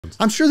sound?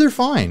 I'm sure they're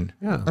fine.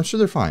 Yeah. I'm sure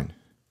they're fine.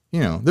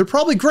 You know, they're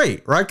probably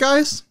great, right,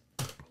 guys?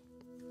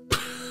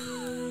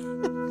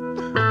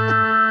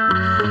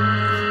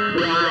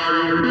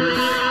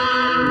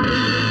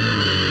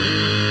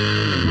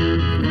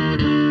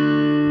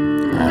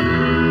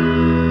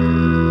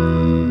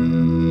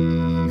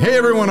 Hey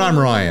everyone, I'm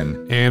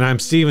Ryan. And I'm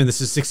Steven. This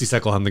is 60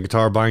 Cycle Hum, the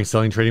guitar buying,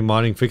 selling, trading,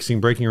 modding, fixing,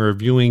 breaking,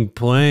 reviewing,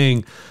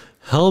 playing,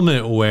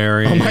 helmet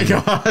wearing. Oh my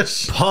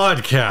gosh.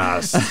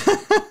 Podcast.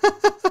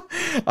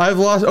 I've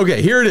lost.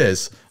 Okay, here it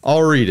is.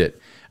 I'll read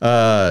it.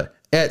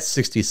 At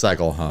 60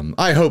 Cycle Hum.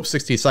 I hope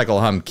 60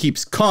 Cycle Hum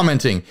keeps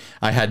commenting.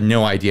 I had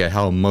no idea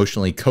how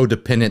emotionally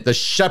codependent the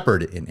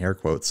shepherd, in air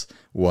quotes,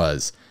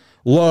 was.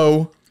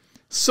 Low.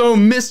 So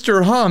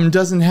Mr. Hum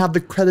doesn't have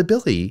the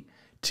credibility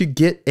to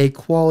get a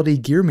quality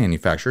gear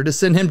manufacturer to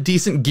send him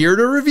decent gear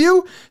to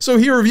review, so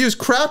he reviews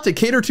crap to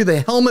cater to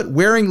the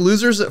helmet-wearing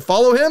losers that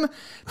follow him?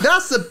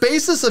 That's the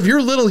basis of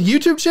your little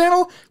YouTube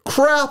channel?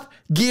 Crap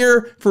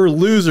gear for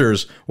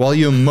losers while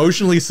you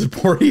emotionally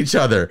support each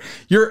other.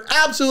 You're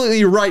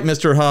absolutely right,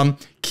 Mr. Hum.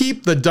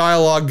 Keep the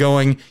dialogue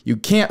going. You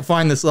can't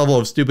find this level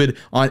of stupid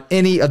on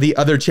any of the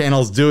other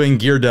channels doing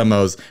gear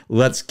demos.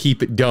 Let's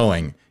keep it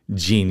going.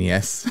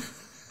 Genius.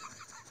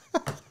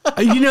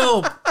 You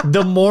know,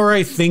 the more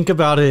I think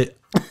about it,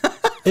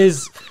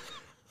 is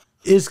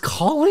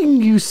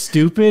calling you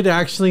stupid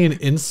actually an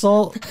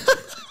insult?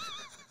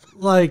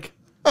 Like,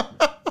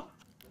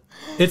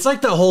 it's like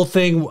the whole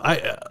thing.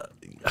 I'm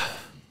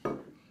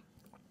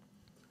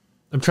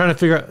trying to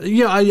figure out.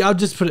 I'll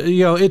just put it.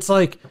 It's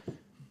like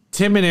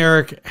Tim and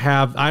Eric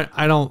have.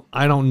 I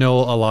don't know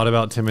a lot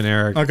about Tim and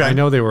Eric. Okay. I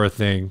know they were a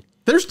thing.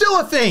 They're still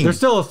a thing. They're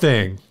still a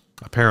thing.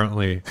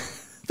 Apparently,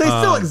 they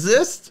still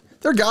exist.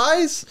 They're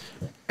guys.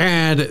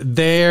 And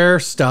their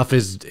stuff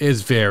is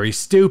very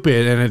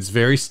stupid, and it's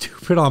very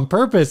stupid on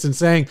purpose. And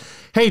saying,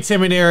 "Hey,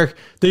 Tim and Eric,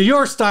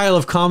 your style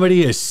of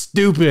comedy is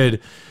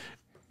stupid,"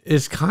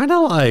 is kind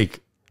of like,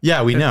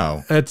 yeah, we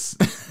know. It's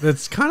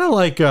kind of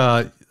like,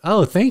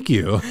 oh, thank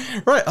you.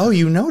 Right. Oh,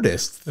 you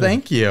noticed.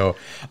 Thank you.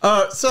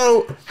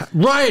 So,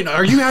 Ryan,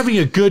 are you having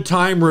a good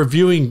time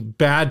reviewing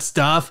bad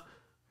stuff?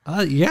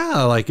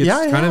 Yeah, like it's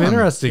kind of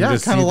interesting. Yeah,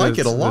 to kind of see like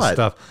this, it a lot.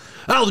 Stuff.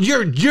 Oh,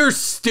 you're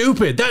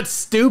stupid. That's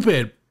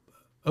stupid.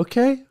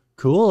 Okay,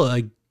 cool,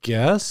 I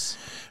guess.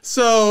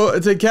 So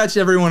to catch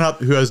everyone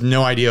up who has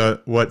no idea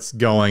what's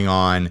going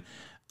on,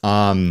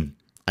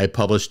 I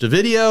published a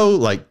video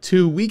like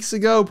 2 weeks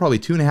ago, probably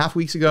 2.5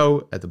 weeks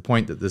ago at the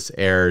point that this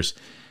airs.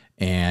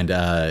 And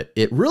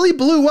it really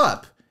blew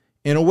up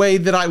in a way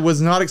that I was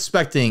not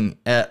expecting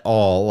at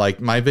all. Like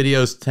my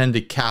videos tend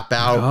to cap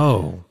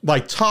out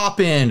like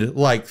top end,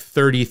 like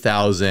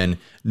 30,000.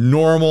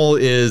 Normal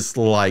is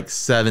like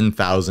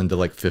 7,000 to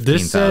like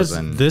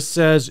 15,000. This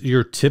says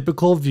your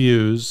typical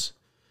views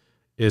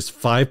is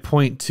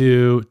 5.2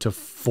 to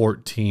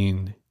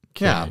 14K.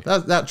 Yeah,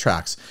 that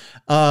tracks.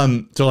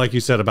 So like you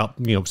said, about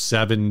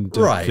 7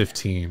 to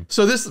 15.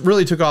 So this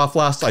really took off.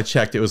 Last I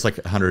checked, it was like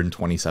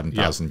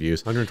 127,000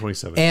 views.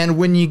 127. And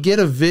when you get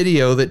a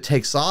video that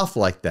takes off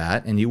like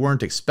that and you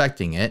weren't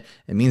expecting it,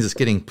 it means it's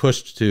getting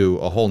pushed to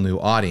a whole new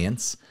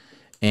audience.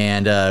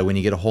 And when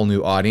you get a whole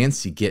new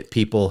audience, you get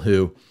people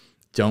who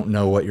don't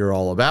know what you're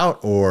all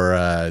about,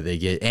 or they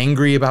get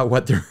angry about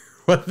what they're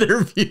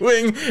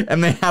viewing,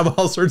 and they have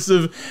all sorts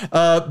of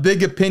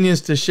big opinions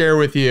to share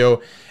with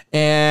you.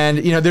 And,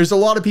 there's a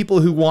lot of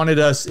people who wanted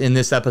us in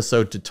this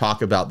episode to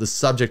talk about the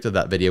subject of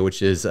that video,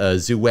 which is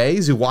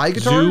Zuwei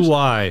guitars?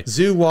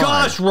 Zuwei.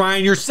 Gosh,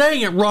 Ryan, you're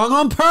saying it wrong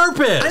on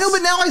purpose. I know,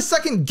 but now I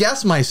second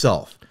guess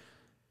myself.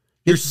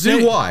 It's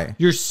Zuwei.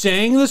 You're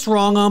saying this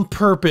wrong on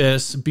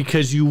purpose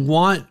because you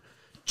want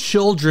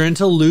children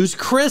to lose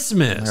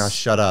Christmas. Oh,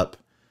 shut up.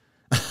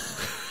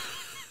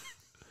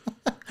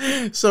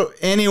 So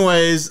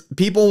anyways,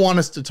 people want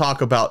us to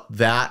talk about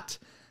that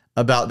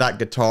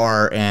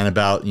guitar and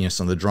about,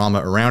 some of the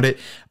drama around it.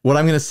 What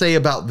I'm going to say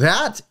about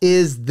that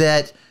is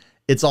that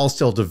it's all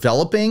still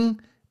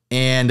developing,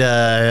 and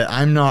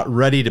I'm not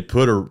ready to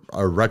put a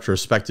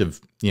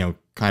retrospective,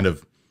 kind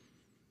of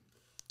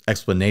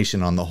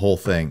explanation on the whole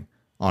thing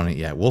on it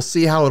yet. We'll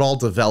see how it all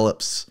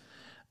develops.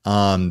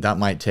 That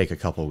might take a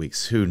couple of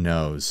weeks. Who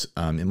knows?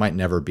 It might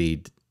never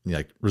be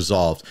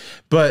resolved.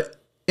 But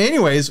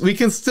anyways, we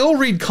can still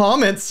read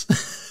comments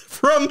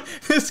from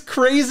this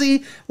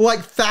crazy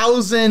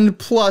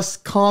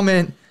 1,000+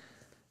 comment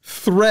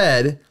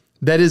thread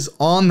that is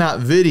on that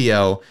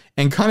video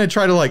and kind of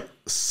try to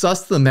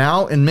suss them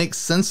out and make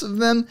sense of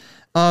them.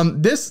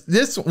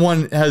 This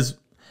one has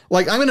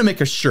I'm going to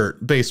make a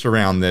shirt based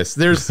around this.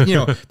 There's,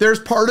 there's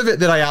part of it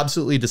that I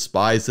absolutely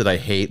despise, that I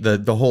hate.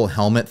 The whole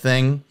helmet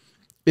thing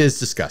is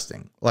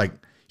disgusting.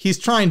 He's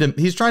trying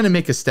to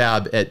make a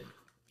stab at,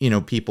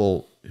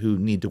 people who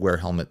need to wear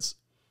helmets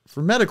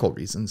for medical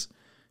reasons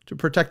to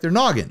protect their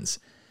noggins.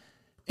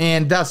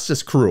 And that's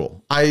just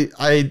cruel.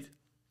 I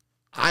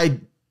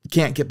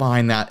can't get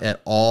behind that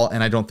at all,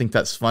 and I don't think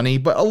that's funny,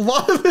 but a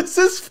lot of this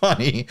is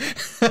funny.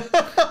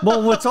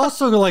 Well, what's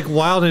also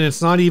wild, and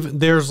it's not even,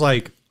 there's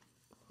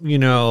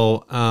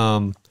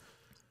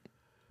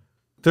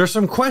There's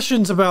some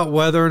questions about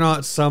whether or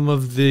not some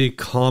of the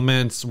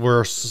comments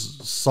were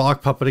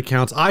sock puppet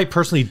accounts. I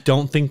personally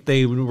don't think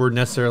they were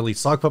necessarily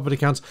sock puppet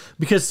accounts,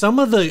 because some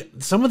of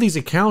these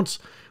accounts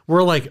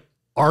were like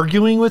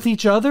arguing with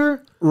each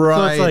other. Right.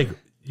 So it's like,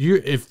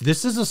 if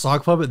this is a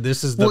sock puppet,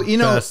 this is the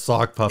best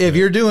sock puppet. If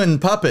you're doing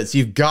puppets,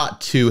 you've got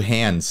two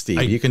hands,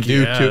 Steve. You can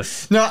do two.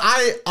 No,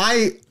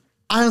 I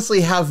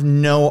honestly have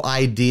no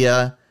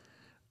idea.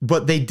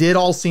 But they did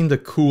all seem to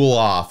cool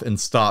off and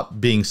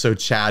stop being so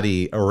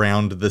chatty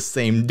around the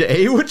same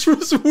day, which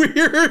was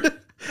weird.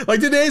 Like,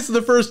 today's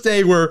the first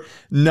day where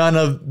none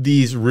of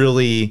these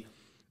really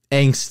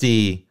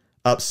angsty,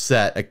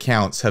 upset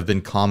accounts have been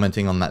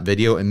commenting on that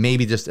video, and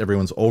maybe just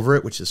everyone's over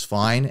it, which is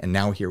fine. And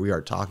now here we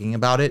are talking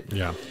about it.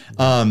 Yeah.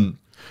 But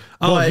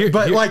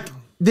like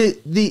the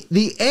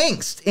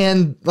angst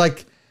and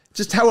like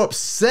just how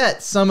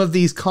upset some of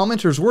these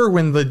commenters were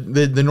when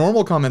the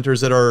normal commenters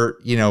that are,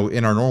 you know,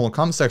 in our normal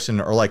comment section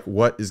are like,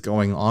 what is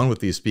going on with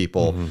these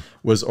people,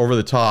 was over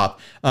the top.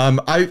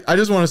 I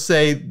just want to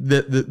say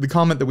that the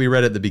comment that we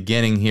read at the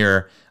beginning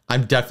here,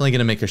 I'm definitely going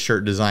to make a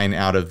shirt design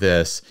out of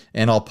this,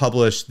 and I'll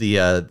publish the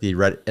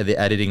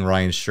editing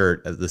Ryan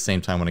shirt at the same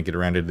time when I get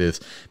around to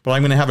this. But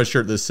I'm going to have a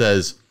shirt that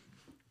says,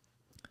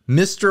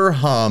 Mr.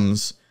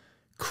 Hum's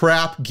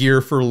Crap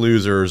Gear for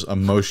Losers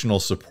Emotional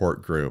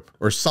Support Group,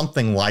 or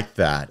something like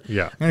that.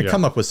 Yeah, I'm going to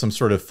come up with some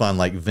sort of fun,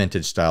 like,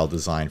 vintage style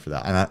design for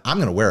that, and I'm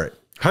going to wear it.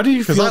 How do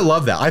you feel? Because I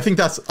love that. I think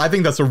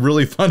that's a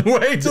really fun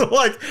way to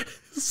like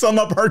sum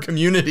up our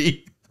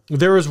community.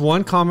 There was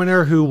one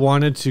commenter who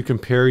wanted to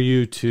compare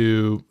you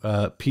to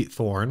Pete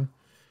Thorne.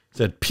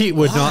 Said Pete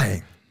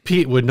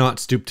would not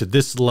stoop to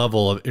this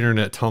level of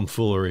internet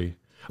tomfoolery.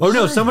 Oh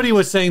no, somebody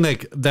was saying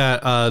like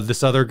that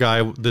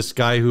this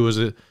guy who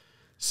was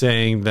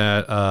saying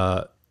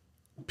that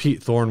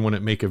Pete Thorne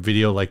wouldn't make a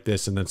video like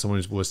this, and then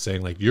someone was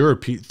saying like, you're a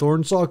Pete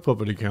Thorne sock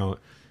puppet account.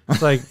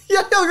 It's like,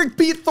 yeah, like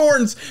Pete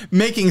Thorne's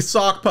making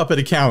sock puppet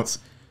accounts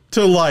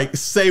to like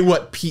say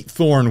what Pete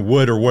Thorne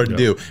would or wouldn't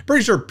do.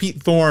 Pretty sure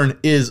Pete Thorne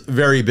is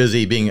very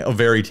busy being a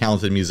very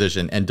talented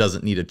musician and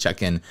doesn't need to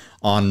check in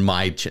on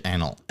my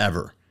channel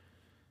ever.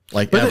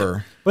 Like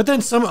ever. But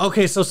then some of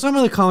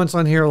the comments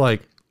on here,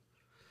 like,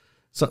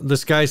 so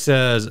this guy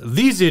says,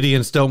 these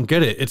idiots don't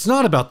get it. It's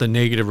not about the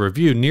negative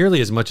review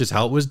nearly as much as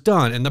how it was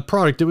done and the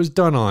product it was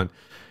done on.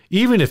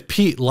 Even if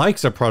Pete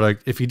likes a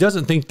product, if he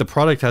doesn't think the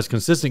product has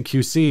consistent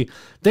QC,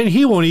 then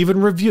he won't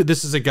even review.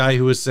 This is a guy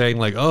who was saying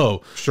like,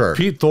 oh, sure,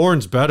 Pete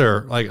Thorne's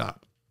better. Like,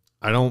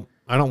 I don't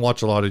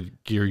watch a lot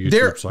of gear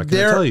YouTube, so I can't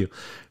tell you.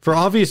 For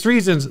obvious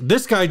reasons,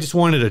 this guy just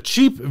wanted a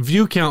cheap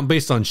view count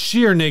based on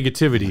sheer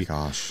negativity. Oh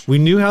my gosh. We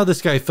knew how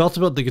this guy felt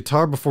about the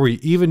guitar before he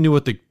even knew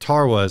what the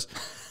guitar was.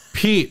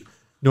 Pete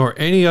nor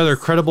any other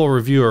credible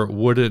reviewer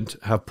wouldn't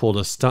have pulled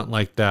a stunt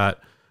like that.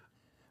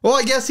 Well,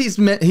 I guess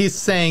he's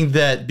saying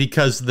that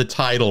because the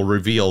title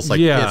reveals like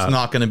it's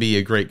not going to be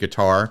a great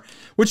guitar,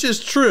 which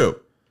is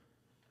true.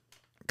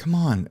 Come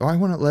on. Why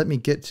won't it let me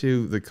get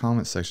to the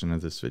comment section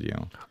of this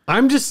video?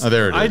 I'm just,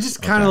 there it is. I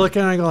just kind of look at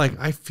it and I go like,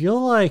 I feel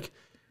like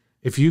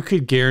if you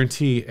could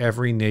guarantee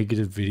every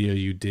negative video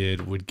you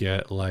did would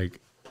get like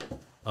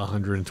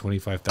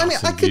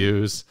 125,000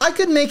 views. I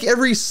could make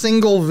every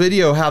single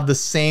video have the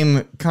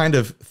same kind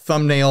of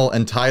thumbnail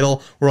and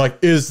title. We're like,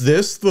 is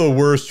this the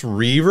worst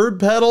reverb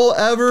pedal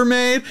ever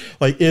made?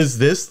 Like, is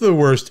this the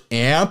worst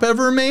amp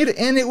ever made?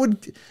 And it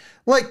would,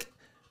 like,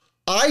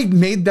 I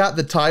made that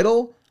the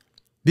title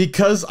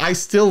because I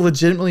still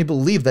legitimately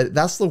believe that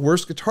that's the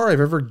worst guitar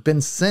I've ever been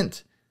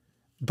sent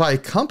by a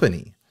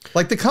company.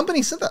 Like, the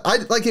company sent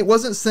that. It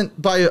wasn't sent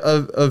by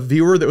a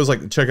viewer that was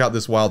like, check out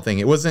this wild thing.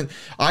 It wasn't,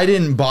 I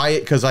didn't buy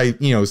it because I,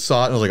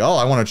 saw it and I was like, oh,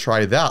 I want to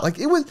try that. Like,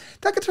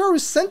 that guitar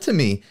was sent to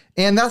me,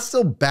 and that's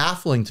still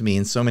baffling to me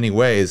in so many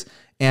ways.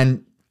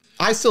 And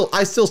I still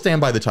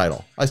stand by the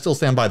title. I still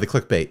stand by the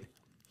clickbait.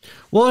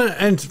 Well,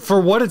 and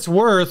for what it's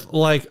worth,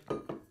 like,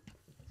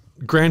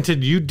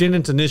 granted, you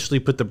didn't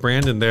initially put the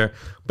brand in there,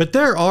 but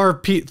there are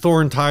Pete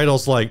Thorne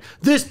titles like,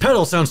 this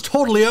pedal sounds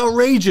totally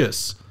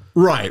outrageous.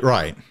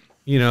 Right.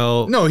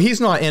 No, he's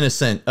not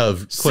innocent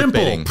of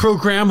clickbaiting. Simple,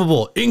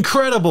 programmable,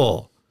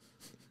 incredible.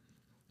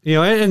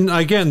 And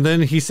again,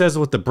 then he says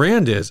what the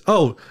brand is.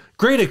 Oh,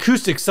 great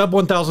acoustic, sub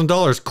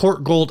 $1,000,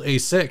 Court Gold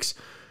A6.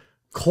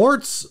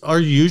 Courts are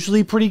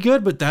usually pretty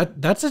good, but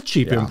that's a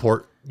cheap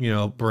import,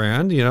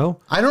 brand.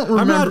 I don't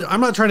remember.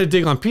 I'm not trying to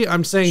dig on Pete.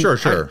 I'm saying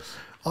sure.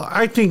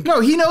 I think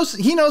he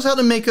knows how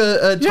to make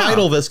a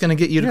title that's going to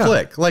get you to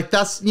click. Like,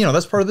 that's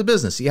that's part of the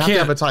business. You have to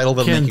have a title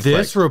that'll make you click.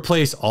 Can this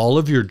replace all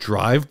of your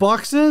drive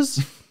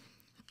boxes?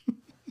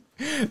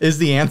 Is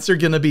the answer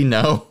going to be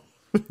no?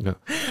 No.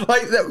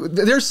 Like,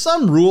 there's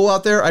some rule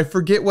out there. I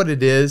forget what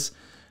it is,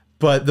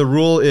 but the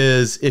rule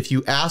is if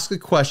you ask a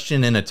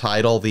question in a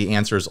title, the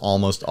answer is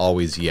almost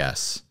always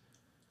yes.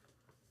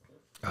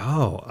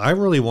 Oh, I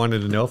really wanted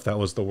to know if that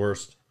was the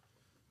worst.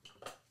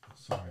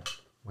 Sorry,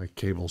 my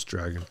cable's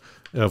dragging.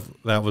 If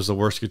that was the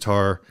worst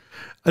guitar.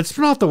 It's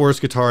not the worst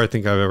guitar I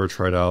think I've ever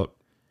tried out.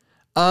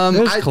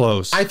 It's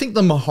close. I think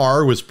the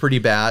Mahar was pretty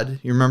bad.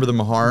 You remember the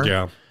Mahar?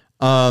 Yeah.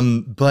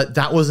 But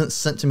that wasn't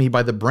sent to me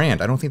by the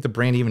brand. I don't think the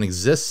brand even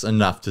exists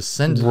enough to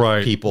send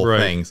people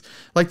things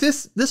like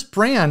this. This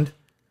brand,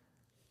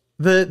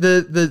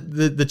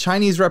 the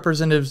Chinese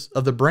representatives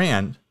of the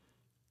brand,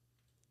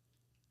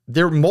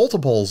 there are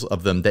multiples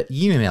of them that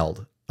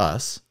emailed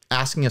us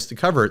asking us to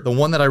cover it. The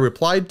one that I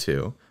replied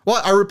to,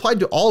 well, I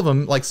replied to all of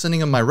them, like sending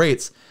them my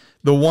rates.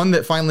 The one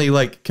that finally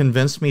like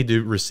convinced me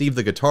to receive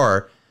the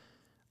guitar,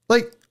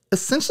 like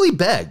essentially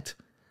begged.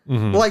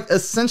 Like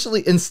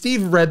essentially, and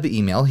Steve read the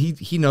email.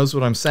 He knows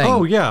what I'm saying.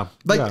 Oh yeah.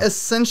 Like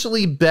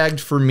essentially begged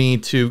for me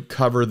to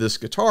cover this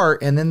guitar.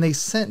 And then they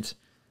sent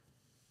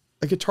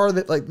a guitar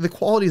that like the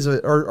qualities of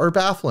it are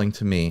baffling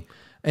to me.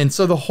 And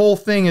so the whole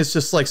thing is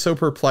just like so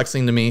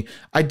perplexing to me.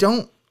 I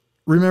don't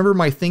remember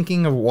my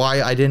thinking of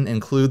why I didn't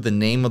include the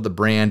name of the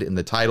brand in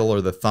the title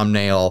or the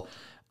thumbnail.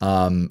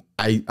 I'm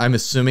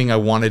assuming I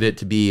wanted it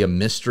to be a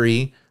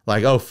mystery.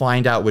 Like, oh,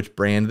 find out which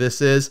brand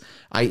this is.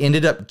 I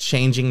ended up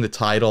changing the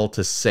title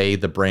to say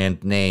the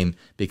brand name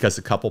because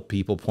a couple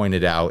people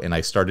pointed out, and I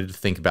started to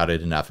think about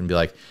it enough and be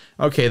like,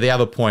 okay, they have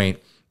a point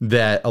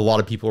that a lot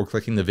of people were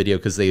clicking the video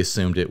because they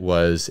assumed it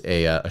was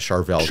a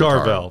Charvel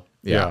guitar.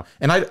 Yeah.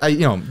 And I,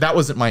 you know, that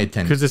wasn't my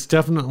intention. Because it's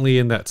definitely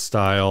in that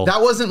style.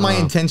 That wasn't my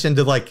intention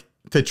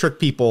to trick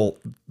people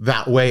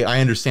that way.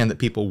 I understand that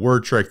people were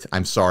tricked.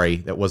 I'm sorry.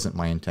 That wasn't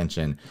my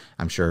intention.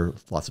 I'm sure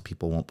lots of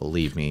people won't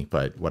believe me,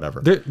 but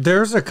whatever.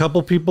 There's a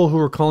couple people who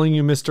are calling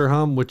you Mr.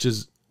 Hum, which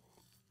is,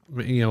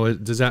 you know,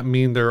 does that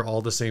mean they're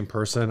all the same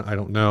person? I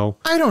don't know.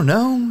 I don't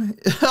know.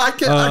 I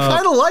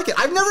kind of like it.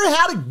 I've never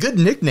had a good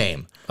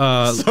nickname.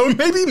 So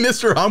maybe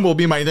Mr. Hum will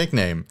be my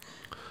nickname.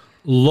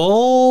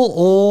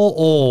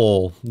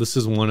 Lol. This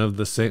is one of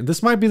the same.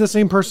 This might be the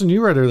same person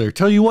you read earlier.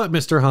 Tell you what,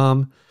 Mr.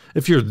 Hum,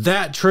 if you're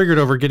that triggered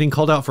over getting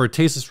called out for a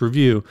tasteless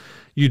review,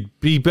 you'd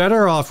be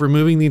better off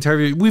removing the entire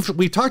review.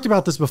 We've talked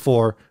about this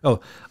before.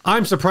 Oh,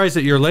 I'm surprised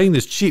that you're letting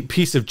this cheap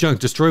piece of junk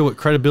destroy what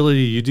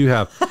credibility you do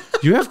have.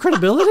 Do you have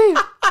credibility?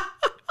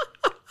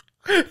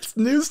 It's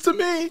news to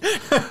me.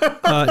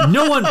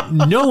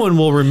 No one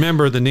will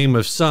remember the name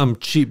of some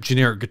cheap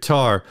generic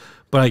guitar,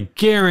 but I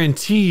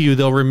guarantee you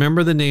they'll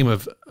remember the name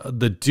of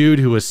the dude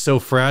who was so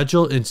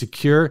fragile,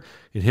 insecure,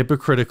 and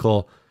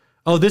hypocritical.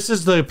 Oh, this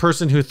is the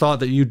person who thought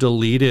that you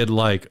deleted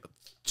like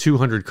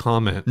 200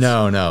 comments.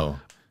 No.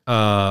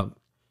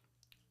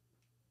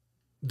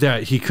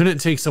 That he couldn't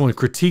take someone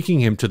critiquing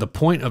him to the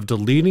point of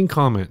deleting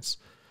comments.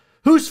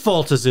 Whose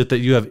fault is it that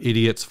you have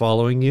idiots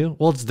following you?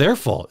 Well, it's their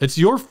fault. It's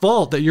your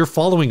fault that you're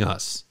following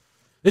us.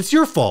 It's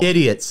your fault.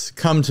 Idiots,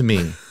 come to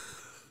me.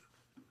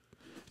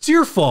 It's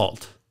your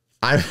fault.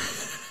 I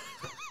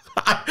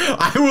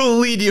will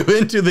lead you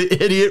into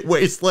the idiot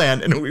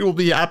wasteland, and we will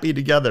be happy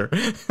together.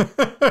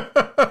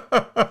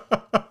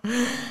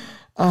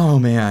 Oh,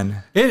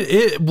 man.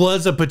 It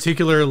was a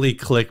particularly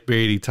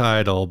clickbaity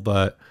title,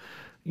 but,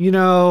 you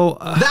know...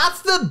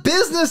 that's the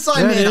business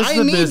I'm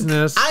in.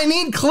 Business. I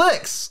need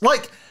clicks.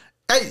 Like,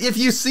 if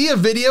you see a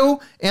video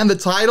and the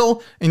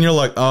title, and you're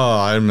like, oh,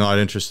 I'm not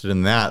interested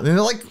in that. And they're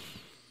like...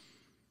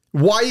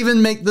 why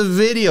even make the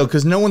video?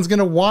 Because no one's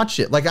gonna watch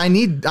it. Like I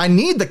need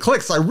the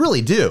clicks. I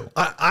really do.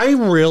 I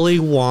really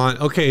want.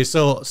 Okay,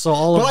 so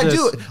all of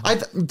this.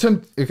 But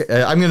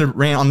I'm gonna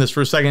rant on this for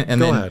a second, and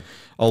then ahead.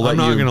 I'll let I'm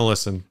you. not gonna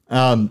listen.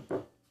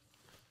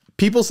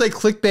 People say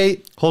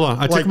clickbait. Hold on,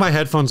 I took my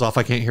headphones off.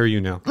 I can't hear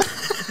you now.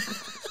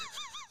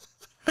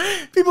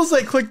 People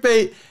say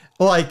clickbait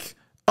like,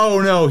 oh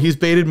no, he's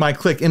baited my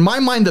click. In my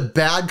mind, the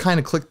bad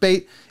kind of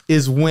clickbait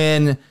is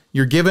when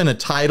you're given a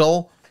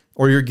title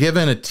or you're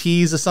given a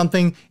tease of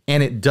something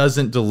and it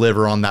doesn't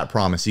deliver on that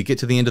promise. You get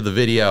to the end of the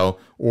video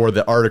or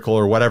the article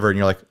or whatever, and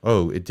you're like,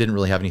 oh, it didn't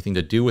really have anything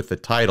to do with the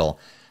title.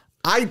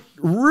 I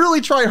really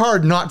try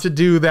hard not to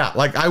do that.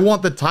 Like, I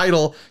want the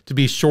title to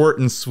be short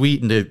and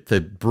sweet and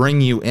to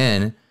bring you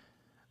in,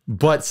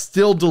 but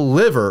still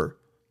deliver,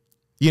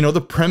 you know,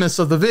 the premise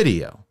of the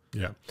video.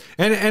 Yeah.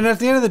 And at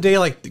the end of the day,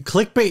 like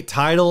clickbait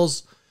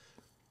titles,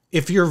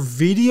 if your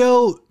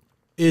video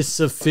is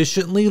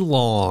sufficiently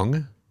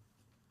long,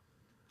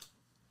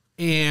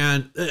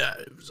 and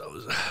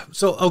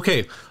so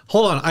okay,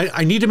 hold on.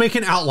 I need to make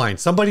an outline.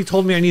 Somebody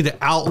told me I need to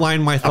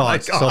outline my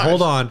thoughts. So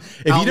hold on.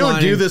 If you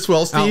don't do this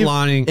well, Steve,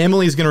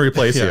 Emily's going to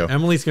replace you.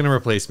 Emily's going to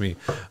replace me.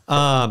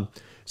 So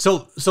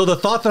the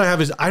thought that I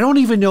have is I don't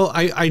even know.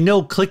 I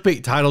know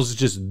clickbait titles is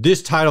just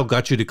this title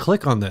got you to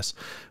click on this.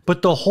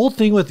 But the whole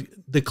thing with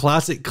the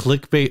classic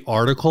clickbait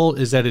article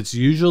is that it's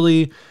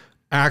usually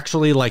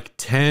actually like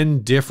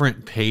 10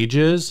 different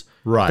pages.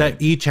 Right.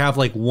 That each have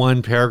like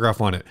one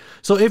paragraph on it.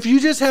 So if you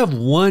just have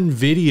one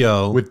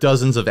video with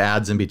dozens of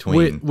ads in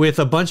between, with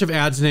a bunch of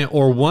ads in it,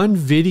 or one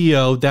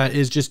video that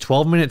is just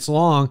 12 minutes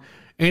long,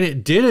 and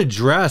it did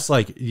address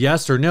like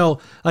yes or no,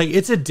 like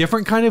it's a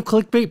different kind of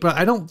clickbait, but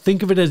I don't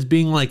think of it as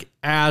being like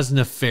as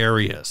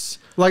nefarious.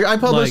 Like I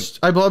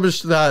published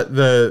that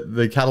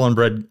the cattle and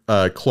bread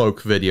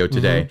cloak video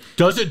today. Mm-hmm.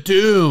 Does it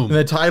doom? And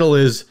the title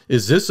is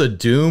this a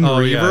doom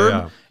reverb?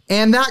 Yeah.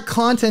 And that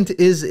content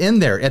is in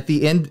there. At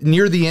the end,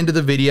 near the end of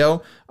the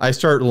video, I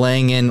start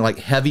laying in like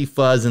heavy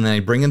fuzz, and then I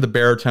bring in the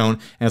baritone,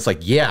 and it's like,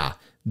 yeah,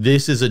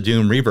 this is a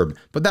Doom reverb.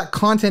 But that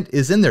content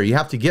is in there. You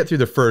have to get through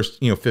the first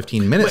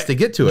 15 minutes to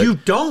get to it. You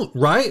don't,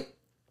 right?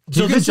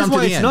 So this is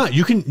why it's not.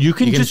 You can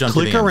just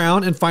click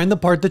around and find the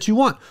part that you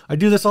want. I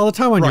do this all the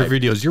time on your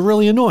videos. You're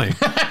really annoying.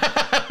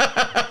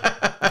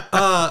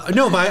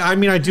 No, but I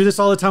mean, I do this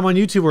all the time on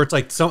YouTube where it's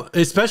like,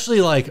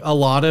 especially like a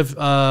lot of,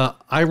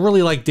 I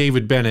really like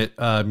David Bennett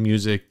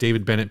music,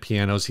 David Bennett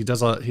pianos. He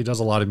does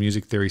a lot of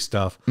music theory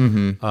stuff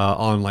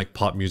on like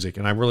pop music,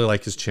 and I really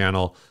like his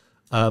channel.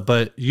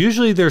 But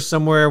usually there's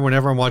somewhere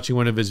whenever I'm watching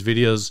one of his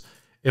videos,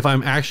 if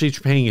I'm actually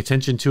paying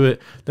attention to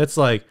it, that's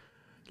like,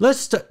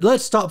 let's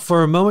stop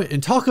for a moment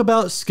and talk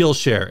about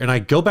Skillshare. And I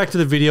go back to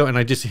the video and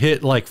I just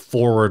hit like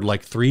forward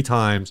like 3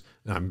 times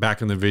and I'm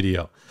back in the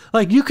video.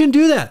 Like, you can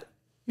do that.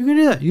 You can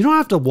do that. You don't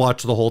have to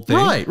watch the whole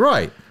thing.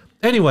 Right.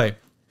 Anyway,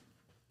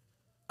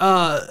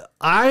 I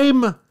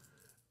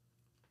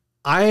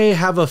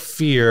have a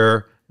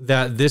fear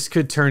that this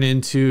could turn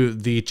into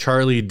the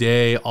Charlie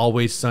Day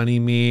Always Sunny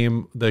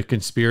meme, the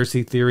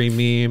conspiracy theory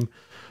meme.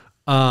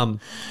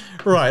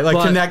 Right,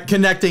 like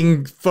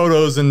connecting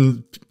photos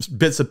and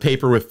bits of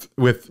paper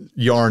with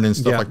yarn and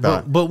stuff like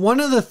that. But one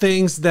of the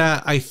things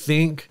that I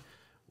think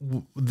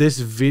this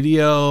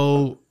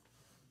video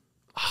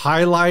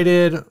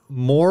highlighted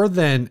more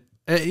than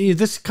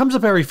this comes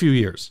up every few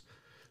years.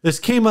 This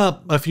came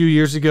up a few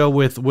years ago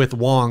with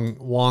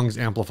Wong's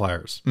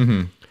amplifiers,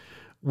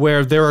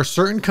 where there are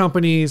certain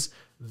companies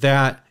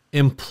that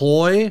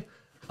employ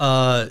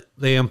or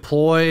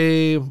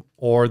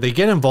they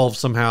get involved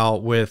somehow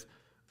with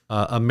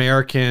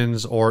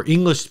Americans or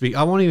English speak.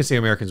 I won't even say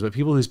Americans, but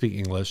people who speak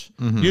English.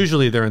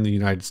 Usually they're in the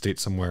United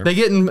States somewhere.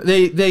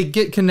 They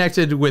get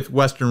connected with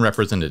Western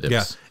representatives.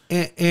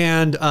 Yeah,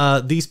 and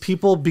these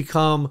people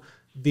become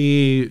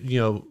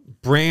the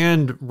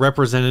brand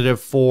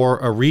representative for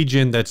a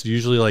region that's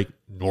usually like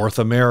North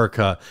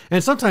America,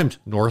 and sometimes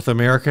North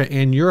America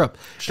and Europe.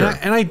 Sure.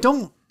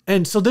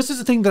 And so this is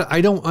the thing that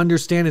I don't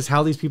understand is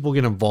how these people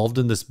get involved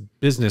in this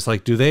business.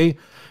 Like, do they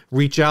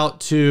reach out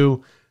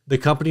to the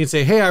company and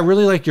say, hey, I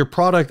really like your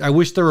product. I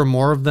wish there were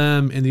more of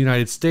them in the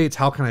United States.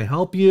 How can I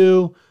help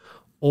you?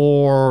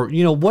 Or,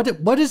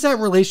 what is that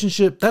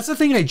relationship? That's the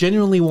thing I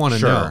genuinely want to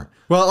know.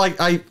 Well, like,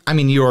 I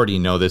mean, you already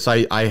know this.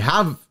 I've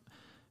had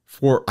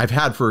for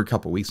a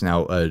couple of weeks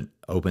now, an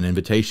open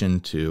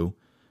invitation to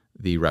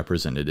the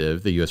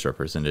U.S.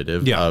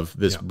 representative of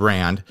this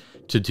brand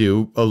to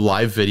do a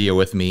live video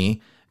with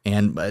me.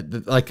 And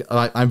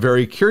I'm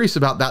very curious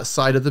about that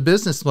side of the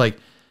business. Like,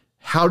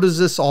 how does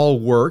this all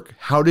work?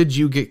 How did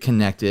you get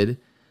connected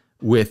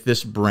with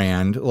this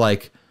brand?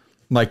 I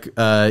want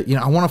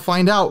to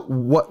find out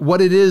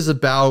what it is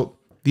about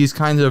these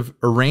kinds of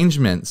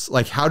arrangements.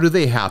 Like, how do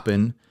they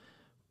happen?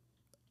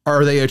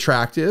 Are they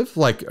attractive?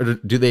 Like,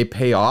 do they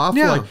pay off?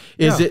 Yeah. Like,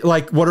 is it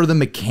like, what are the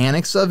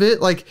mechanics of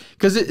it? Like,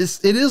 because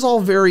it is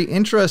all very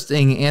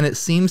interesting, and it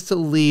seems to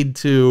lead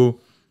to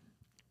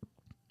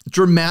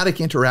dramatic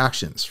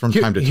interactions from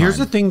time to time. Here's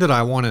the thing that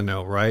I want to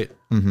know, right?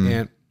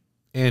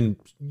 And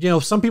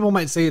some people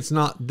might say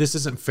this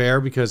isn't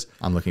fair because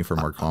I'm looking for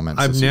more comments.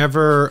 I've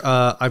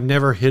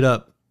never hit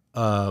up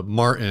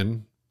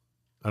Martin.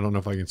 I don't know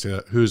if I can say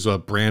that, who's a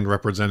brand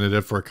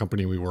representative for a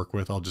company we work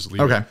with. I'll just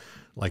leave it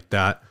like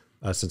that.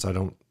 Since I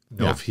don't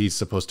know if he's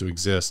supposed to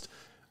exist.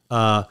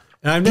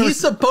 And he's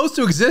supposed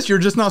to exist. You're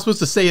just not supposed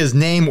to say his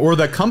name or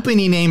the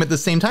company name at the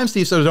same time,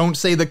 Steve. So don't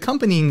say the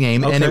company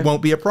name and it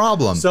won't be a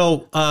problem.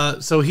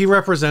 So he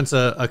represents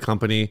a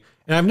company,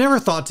 and I've never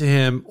thought to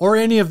him or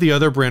any of the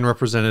other brand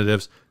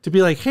representatives to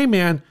be like, hey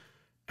man,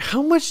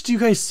 how much do you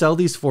guys sell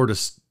these for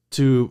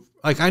to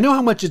like, I know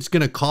how much it's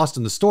going to cost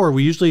in the store.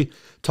 We usually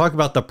talk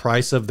about the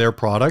price of their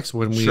products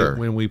when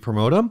we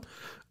promote them.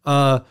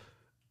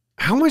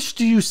 How much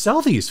do you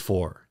sell these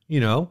for?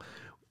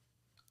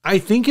 I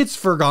think it's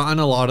forgotten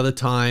a lot of the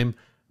time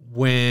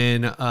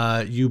when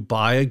you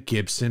buy a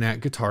Gibson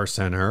at Guitar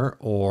Center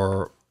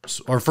or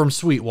from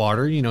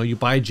Sweetwater. You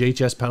buy a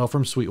JHS pedal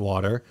from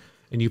Sweetwater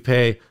and you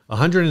pay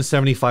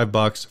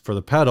 $175 for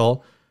the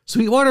pedal.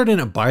 Sweetwater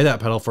didn't buy that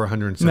pedal for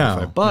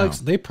 $175. No.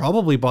 They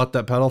probably bought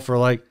that pedal for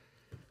like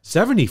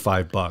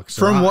 $75.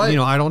 From what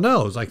I don't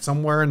know. It's like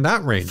somewhere in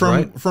that range,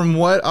 right? From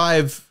what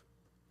I've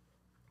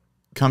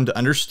come to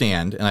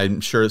understand, and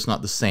I'm sure it's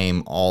not the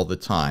same all the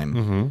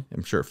time.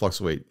 I'm sure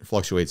it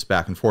fluctuates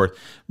back and forth.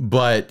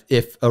 But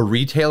if a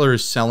retailer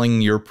is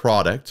selling your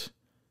product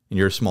and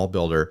you're a small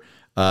builder,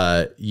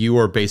 you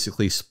are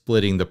basically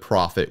splitting the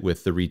profit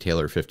with the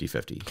retailer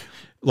 50-50.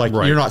 Like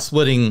you're not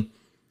splitting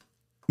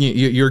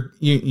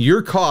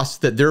your costs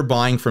that they're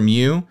buying from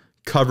you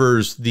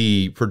covers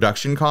the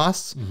production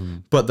costs,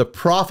 but the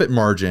profit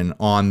margin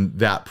on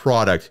that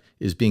product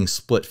is being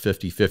split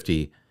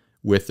 50-50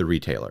 with the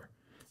retailer.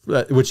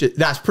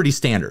 That's pretty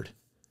standard.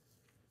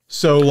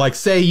 So like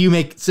say you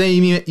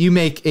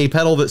make a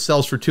pedal that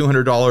sells for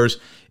 $200,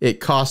 it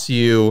costs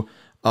you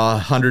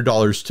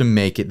 $100 to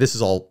make it. This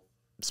is all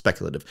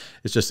speculative.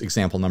 It's just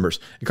example numbers.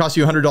 It costs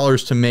you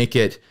 $100 to make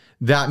it.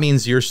 That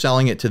means you're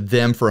selling it to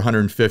them for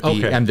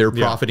 150 and they're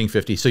profiting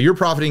 50. So you're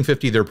profiting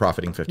 50, they're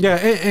profiting 50. Yeah.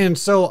 And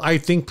so I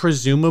think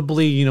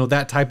presumably, you know,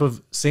 that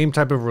same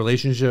type of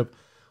relationship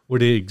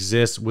would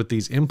exist with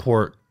these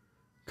import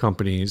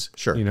companies.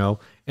 Sure. You know,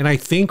 and I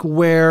think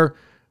where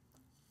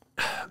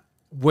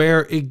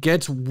it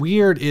gets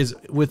weird is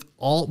with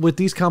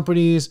these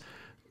companies,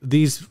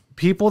 these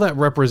people that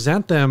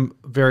represent them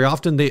very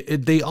often,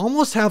 they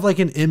almost have like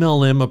an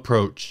MLM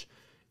approach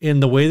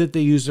in the way that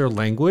they use their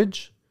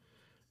language.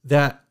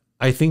 That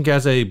I think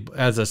as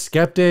a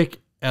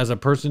skeptic, as a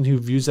person who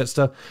views that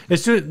stuff,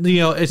 it's just, you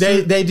know,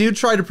 they do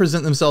try to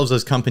present themselves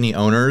as company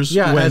owners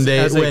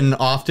when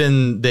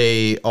often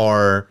they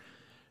are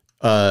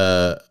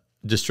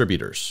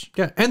distributors.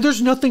 Yeah, and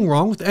there's nothing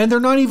wrong with, and they're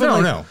not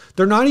even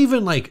they're not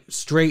even like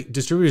straight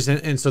distributors,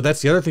 and so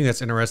that's the other thing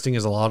that's interesting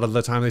is a lot of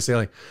the time they say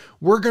like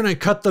we're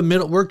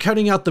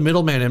cutting out the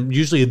middleman, and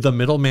usually the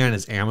middleman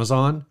is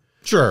Amazon,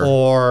 sure,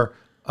 or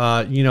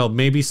you know,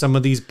 maybe some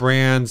of these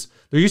brands.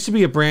 There used to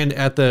be a brand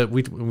at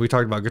when we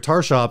talked about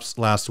guitar shops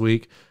last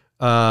week.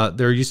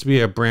 There used to be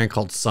a brand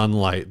called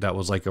Sunlight that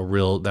was like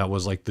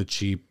the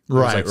cheap,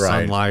 right.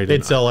 Sunlight.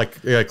 They'd sell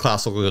like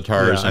classical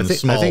guitars and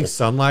I think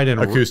Sunlight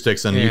and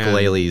acoustics and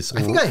ukuleles.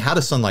 I think I had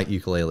a Sunlight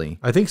ukulele.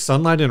 I think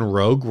Sunlight and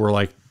Rogue were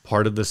like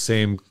part of the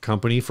same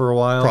company for a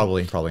while.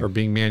 Probably. Or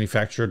being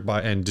manufactured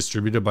by and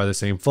distributed by the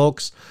same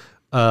folks.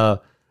 And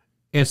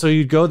so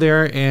you'd go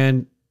there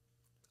and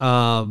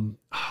I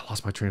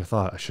lost my train of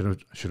thought. I should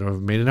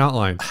have made an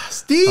outline.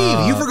 Steve,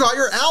 you forgot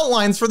your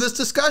outlines for this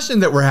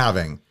discussion that we're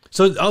having.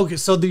 So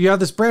you have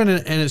this brand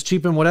and it's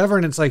cheap and whatever,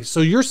 and it's like,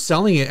 so you're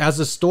selling it as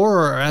a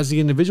store or as the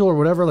individual or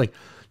whatever. Like,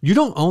 you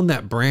don't own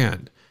that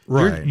brand,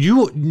 right?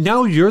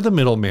 Now you're the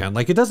middleman.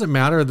 Like, it doesn't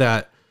matter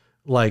that,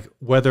 like,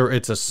 whether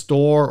it's a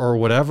store or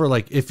whatever.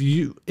 Like, if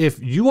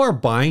you are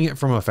buying it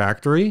from a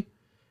factory,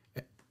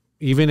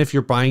 even if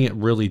you're buying it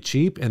really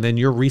cheap and then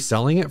you're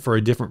reselling it for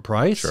a different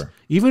price, sure,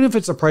 even if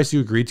it's a price you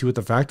agreed to with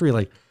the factory,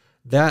 like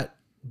that,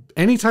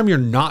 anytime you're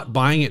not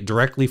buying it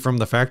directly from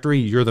the factory,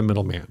 you're the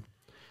middleman.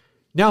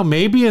 Now,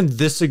 maybe in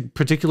this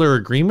particular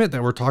agreement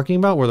that we're talking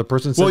about, where the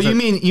person says, well, you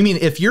mean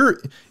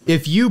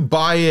if you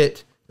buy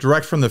it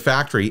direct from the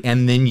factory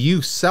and then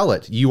you sell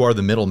it, you are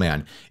the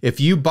middleman. If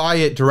you buy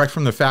it direct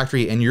from the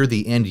factory and you're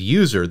the end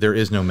user, there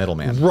is no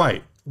middleman.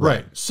 Right.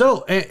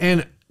 So,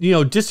 and you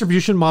know,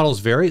 distribution models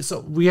vary.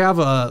 So we have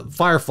a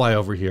Firefly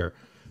over here.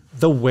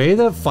 The way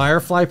that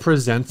Firefly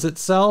presents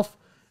itself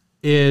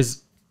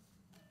is,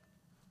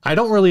 I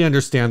don't really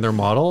understand their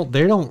model.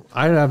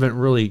 I haven't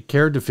really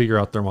cared to figure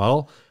out their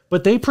model,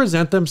 but they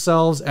present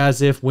themselves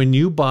as if when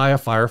you buy a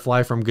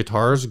Firefly from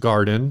Guitars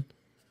Garden,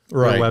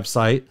 right, their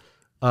website,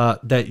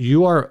 that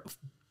you are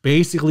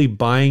basically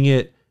buying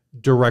it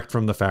direct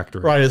from the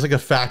factory. Right. It's like a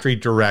factory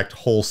direct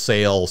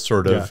wholesale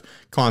sort of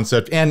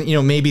concept. And, you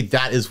know, maybe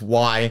that is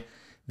why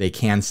they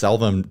can sell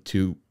them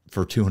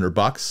for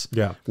 $200.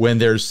 Yeah. When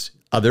there's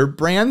other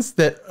brands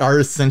that are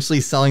essentially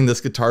selling this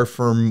guitar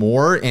for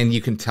more, and you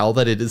can tell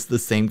that it is the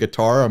same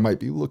guitar. I might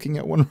be looking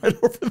at one right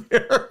over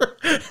there.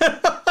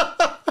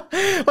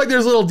 Like,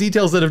 there's little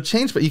details that have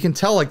changed, but you can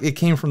tell like it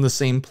came from the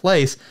same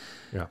place.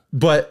 Yeah.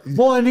 But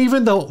well, and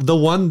even though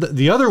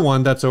the other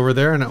one that's over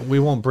there, and we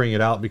won't bring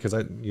it out because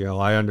I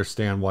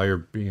understand why you're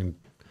being.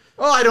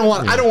 Well, I don't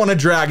want to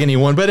drag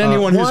anyone, but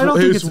anyone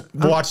who's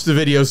watched the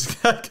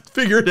videos can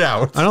figure it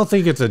out. I don't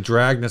think it's a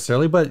drag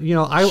necessarily, but you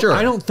know,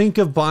 I don't think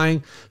of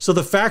buying. So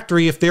the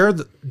factory, if they're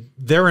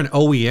an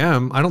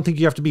OEM, I don't think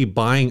you have to be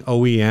buying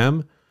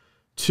OEM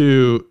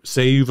to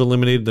say you've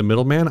eliminated the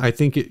middleman. I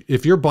think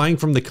if you're buying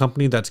from the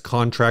company that's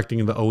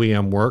contracting the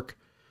OEM work,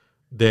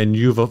 then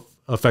you've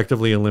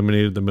effectively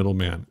eliminated the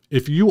middleman.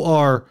 If you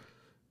are,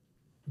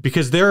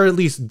 because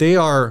they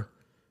are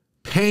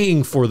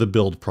paying for the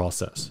build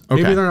process.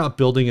 Okay. Maybe they're not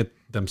building it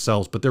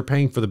themselves, but they're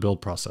paying for the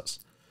build process.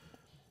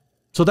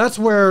 So that's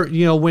where,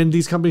 you know, when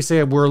these companies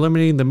say we're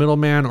eliminating the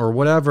middleman or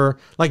whatever,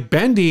 like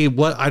Bendy,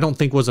 what I don't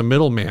think was a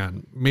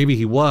middleman. Maybe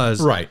he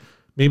was. Right.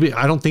 Maybe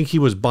I don't think he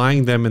was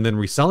buying them and then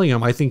reselling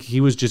them. I think he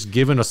was just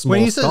given a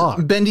small stock.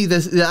 Said Bendy,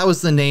 that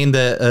was the name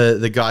that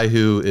the guy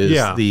who is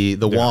the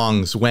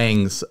Wang's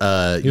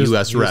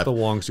U.S. rep. The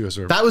Wang's U.S.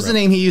 rep. That was the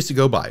name he used to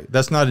go by.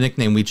 That's not a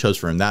nickname we chose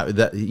for him.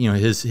 That you know,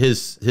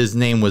 his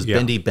name was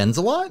Bendy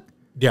Benzalot.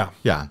 Yeah.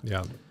 Yeah.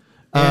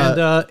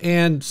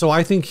 And so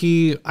I think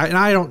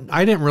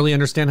I didn't really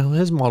understand how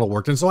his model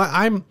worked, and so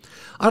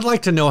I'd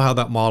like to know how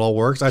that model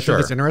works. I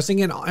think it's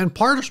interesting, and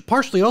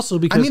partially also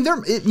because I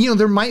mean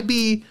there might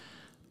be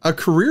a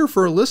career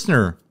for a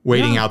listener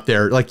waiting out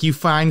there. Like, you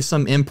find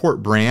some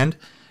import brand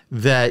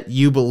that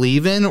you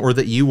believe in or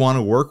that you want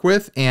to work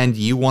with, and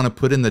you want to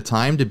put in the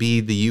time to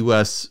be the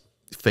U.S.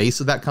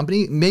 face of that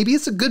company. Maybe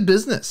it's a good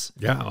business.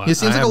 Yeah, it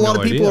seems like a lot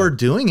of people are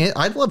doing it.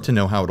 I'd love to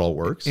know how it all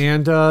works.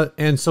 And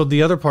so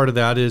the other part of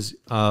that is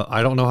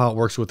I don't know how it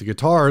works with the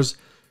guitars.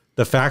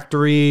 The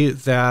factory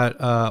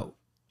that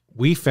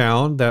we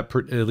found that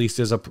at least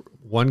is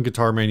one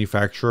guitar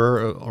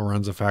manufacturer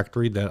runs a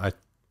factory that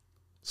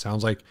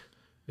sounds like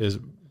is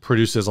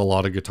produces a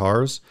lot of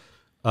guitars.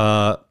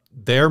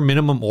 Their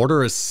minimum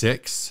order is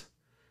 6.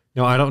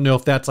 Now, I don't know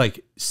if that's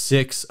like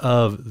 6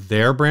 of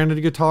their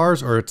branded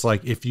guitars, or it's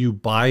like if you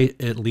buy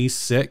at least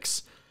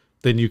 6,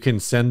 then you can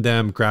send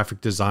them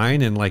graphic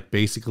design, and like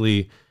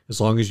basically as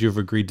long as you've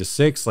agreed to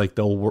 6, like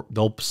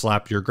they'll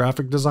slap your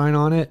graphic design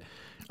on it.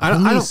 I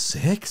don't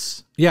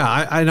 6.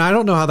 Yeah, I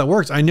don't know how that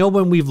works. I know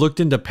when we've looked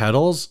into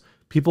pedals,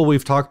 people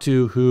we've talked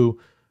to who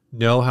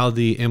know how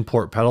the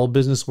import pedal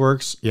business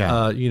works.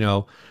 Yeah.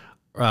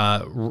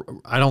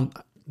 I don't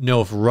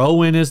know if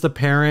Rowan is the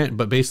parent,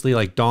 but basically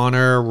like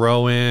Donner,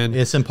 Rowan.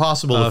 It's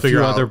impossible to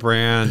figure out other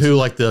brands who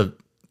like the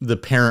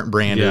parent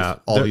brand of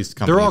all these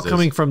companies. They're all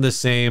coming from the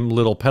same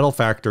little pedal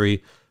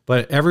factory,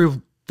 but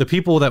the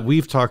people that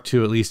we've talked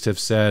to at least have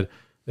said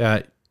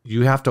that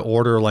you have to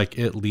order like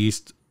at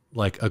least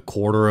like a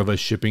quarter of a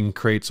shipping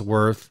crate's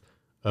worth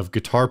of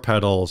guitar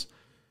pedals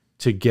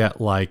to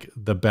get like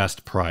the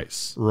best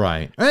price.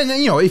 Right. And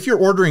if you're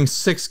ordering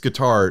 6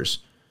 guitars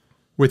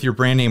with your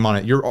brand name on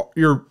it,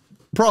 you're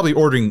probably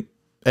ordering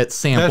at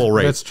sample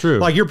rates. That's true.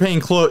 Like you're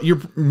paying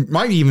you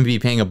might even be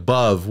paying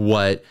above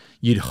what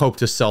you'd hope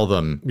to sell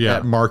them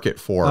at market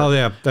for. Oh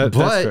yeah. That's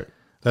fair.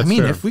 That's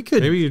fair. If we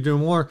could maybe you do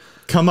more,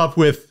 come up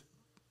with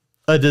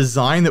a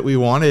design that we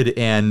wanted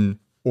and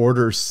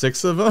order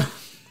 6 of them.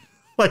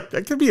 Like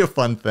that could be a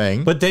fun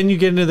thing. But then you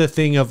get into the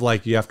thing of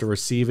like, you have to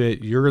receive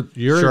it. You're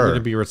going to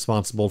be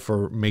responsible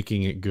for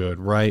making it good,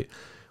 right?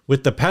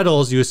 With the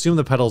pedals, you assume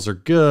the pedals are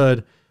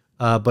good.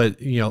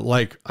 But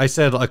like I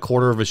said, a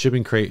quarter of a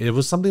shipping crate, it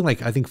was something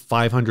like, I think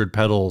 500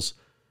 pedals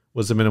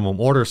was the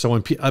minimum order. So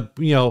when,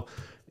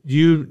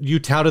 you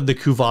touted the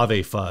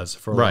Kuvave fuzz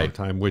for a long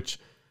time, which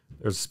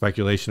there's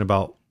speculation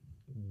about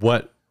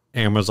what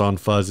Amazon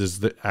fuzz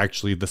is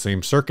actually the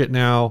same circuit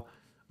now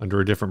under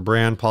a different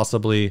brand,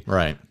 possibly.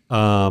 Right.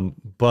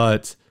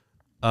 But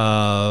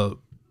as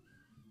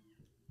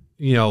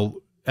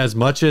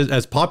much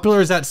as popular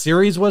as that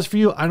series was for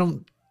you, I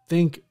don't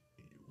think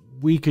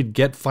we could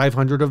get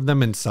 500 of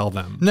them and sell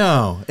them.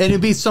 No, and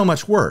it'd be so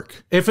much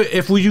work.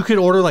 If you could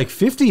order like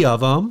 50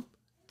 of them,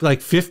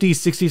 like 50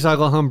 60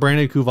 cycle hum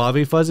branded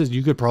Kuvave fuzzes,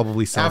 you could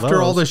probably sell After those.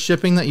 all the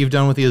shipping that you've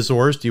done with the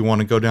Azores, do you want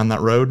to go down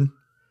that road?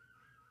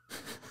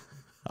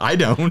 I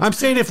don't. I'm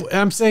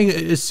saying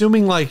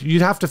assuming like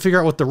you'd have to figure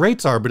out what the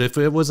rates are, but if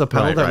it was a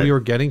pedal that we were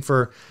getting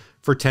for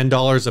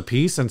 $10 a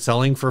piece and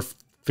selling for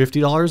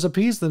 $50 a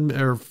piece, then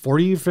or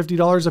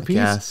 $50 a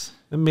piece,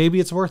 then maybe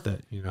it's worth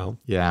it,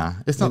 Yeah,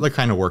 it's not the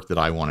kind of work that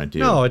I want to do.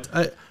 No,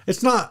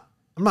 it's not.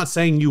 I'm not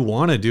saying you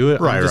want to do it.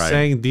 I'm just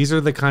saying these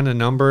are the kind of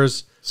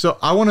numbers. So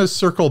I want to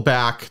circle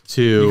back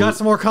to... You got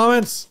some more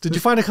comments? Did you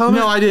find a comment?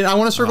 No, I didn't. I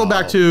want to circle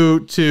back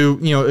to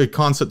a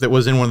concept that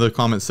was in one of the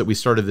comments that we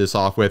started this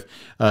off with.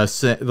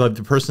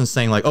 The person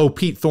saying like, oh,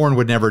 Pete Thorne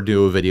would never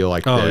do a video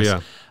like this.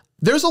 Yeah.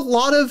 There's a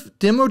lot of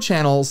demo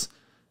channels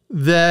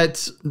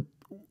that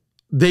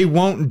they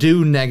won't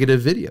do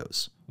negative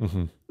videos.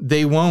 Mm-hmm.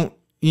 They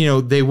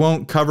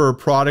won't cover a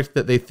product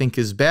that they think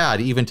is bad,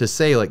 even to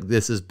say like,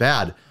 this is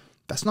bad.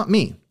 That's not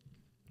me.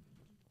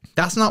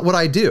 That's not what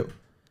I do.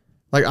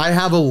 Like I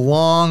have a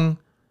long,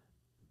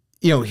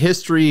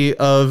 history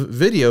of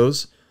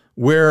videos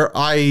where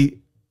I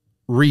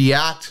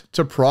react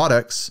to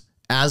products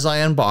as I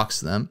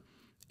unbox them.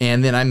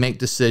 And then I make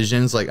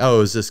decisions like,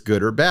 oh, is this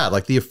good or bad?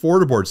 Like the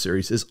Affordaboard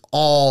series is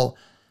all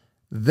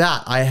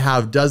that. I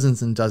have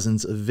dozens and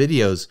dozens of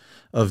videos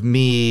of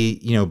me,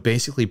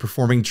 basically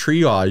performing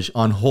triage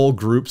on whole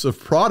groups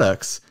of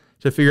products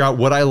to figure out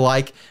what I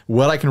like,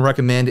 what I can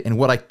recommend, and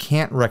what I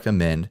can't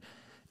recommend.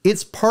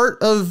 It's part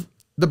of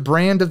the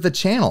brand of the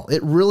channel.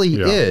 It really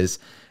is.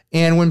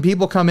 And when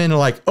people come in and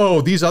like,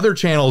 oh, these other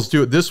channels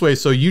do it this way,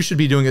 so you should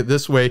be doing it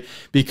this way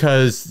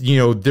because,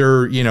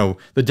 they're,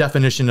 the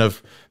definition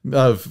of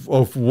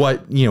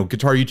what,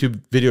 guitar YouTube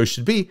videos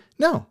should be.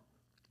 No.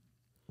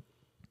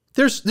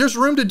 There's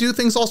room to do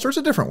things all sorts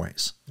of different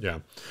ways. Yeah.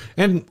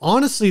 And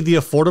honestly, the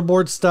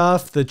Affordaboard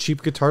stuff, the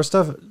cheap guitar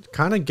stuff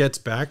kind of gets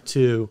back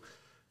to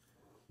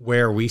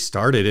where we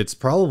started. It's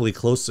probably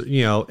closer, and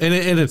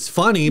it's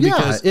funny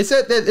because it's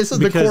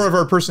the core of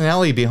our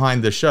personality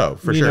behind the show,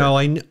 for sure.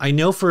 I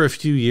know for a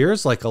few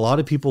years, like a lot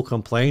of people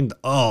complained,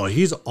 oh,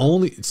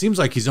 it seems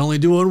like he's only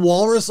doing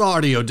Walrus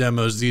audio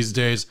demos these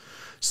days.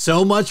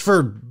 So much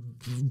for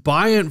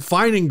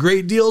finding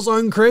great deals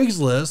on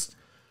Craigslist.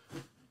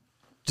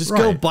 Just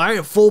go buy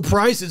it full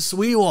price at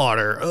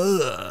Sweetwater.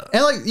 Ugh.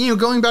 And like,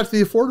 going back to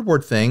the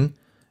Affordaboard thing,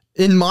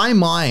 in my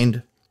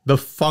mind, the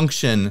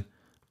function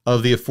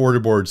of the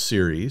Affordaboard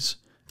series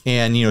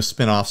and,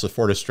 spin-offs of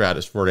Forta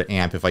Stratus, Forta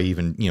Amp, if I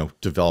even,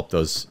 develop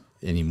those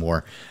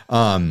anymore.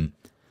 A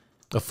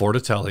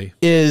Fortatelli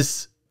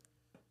is,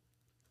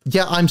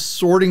 I'm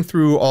sorting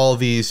through all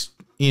these,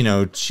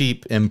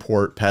 cheap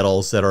import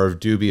pedals that are of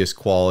dubious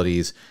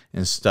qualities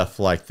and stuff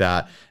like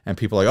that. And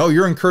people are like, oh,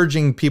 you're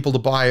encouraging people to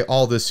buy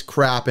all this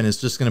crap and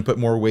it's just going to put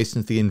more waste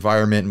into the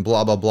environment and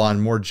blah, blah, blah,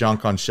 and more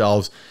junk on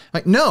shelves.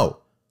 Like, no,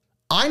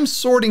 I'm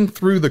sorting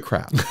through the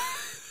crap.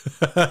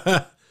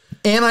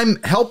 And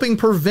I'm helping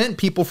prevent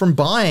people from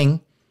buying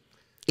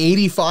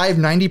 85,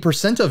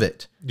 90% of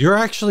it. You're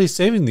actually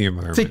saving the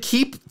environment.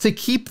 To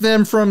keep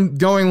them from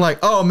going like,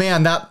 oh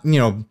man, that, you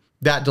know,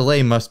 that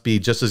delay must be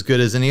just as good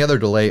as any other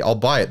delay. I'll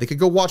buy it. They could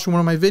go watch one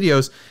of my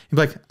videos and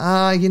be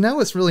like, you know,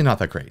 it's really not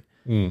that great.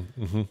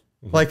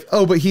 Like,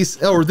 oh, but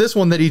or this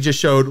one that he just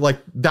showed, like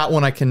that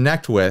one I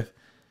connect with,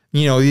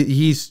 you know,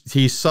 he's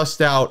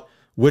sussed out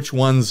which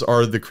ones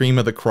are the cream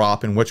of the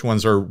crop and which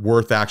ones are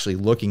worth actually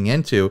looking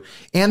into.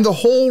 And the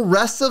whole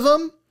rest of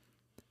them,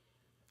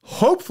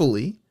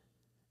 hopefully,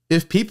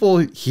 if people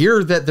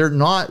hear that they're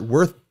not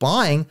worth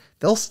buying,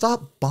 they'll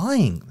stop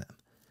buying them.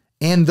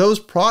 And those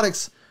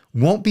products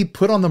won't be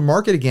put on the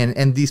market again.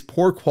 And these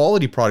poor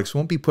quality products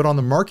won't be put on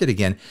the market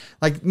again.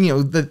 Like, you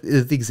know,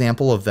 the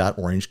example of that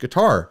orange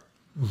guitar.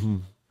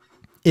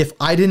 If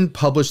I didn't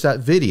publish that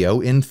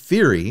video, in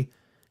theory,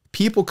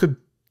 people could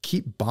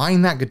keep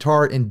buying that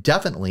guitar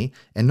indefinitely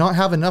and not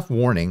have enough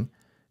warning,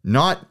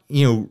 not,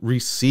 you know,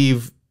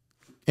 receive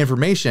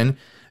information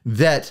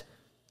that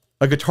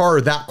a guitar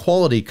of that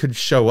quality could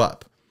show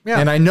up. Yeah.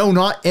 And I know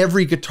not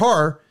every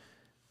guitar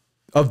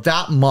of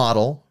that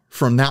model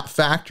from that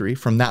factory,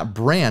 from that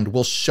brand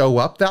will show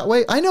up that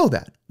way. I know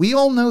that. We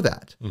all know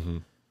that.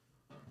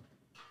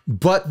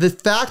 But the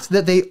fact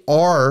that they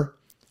are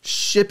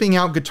shipping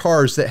out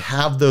guitars that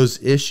have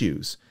those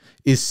issues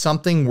is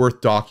something worth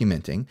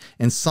documenting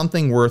and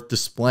something worth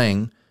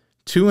displaying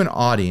to an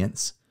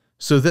audience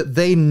so that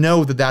they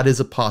know that that is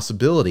a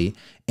possibility.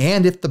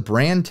 And if the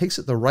brand takes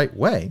it the right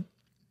way,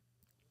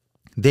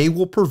 they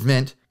will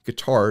prevent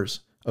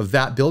guitars of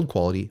that build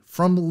quality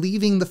from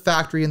leaving the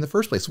factory in the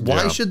first place.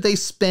 Why should they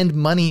spend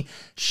money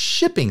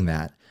shipping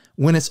that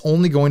when it's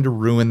only going to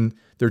ruin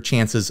their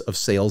chances of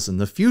sales in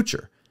the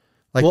future?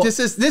 Like, well, this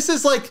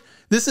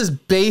is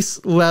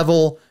base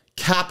level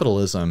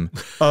capitalism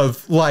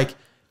of like,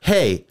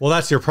 hey. Well,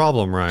 that's your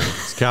problem, Ryan.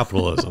 It's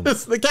capitalism.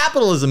 The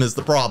capitalism is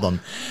the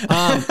problem.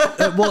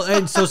 Well,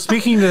 and so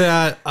speaking to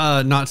that,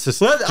 not to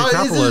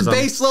capitalism. This is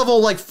base level,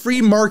 like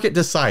free market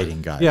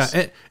deciding, guys.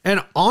 Yeah.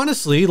 And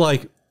honestly,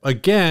 like,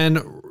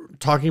 again,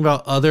 talking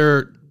about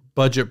other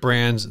budget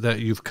brands that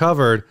you've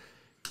covered,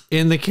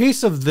 in the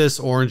case of this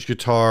orange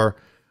guitar,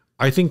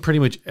 I think pretty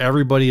much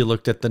everybody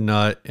looked at the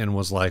nut and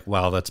was like,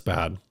 wow, that's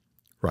bad.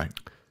 Right.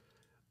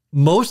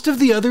 Most of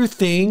the other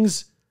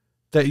things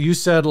that you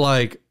said,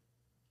 like,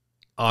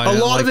 a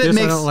lot of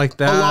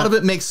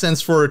it makes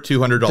sense for a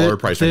 $200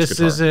 price range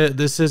guitar.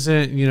 This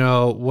isn't, you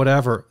know,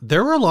 whatever.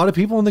 There were a lot of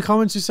people in the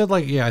comments who said,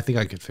 like, yeah, I think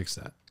I could fix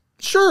that.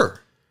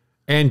 Sure.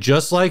 And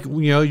just like,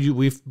 you know,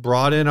 we've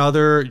brought in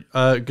other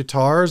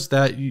guitars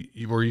that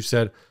where you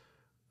said,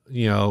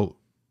 you know,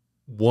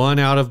 1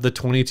 out of the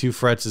 22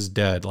 frets is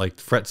dead. Like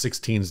fret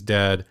 16 is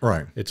dead.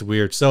 Right. It's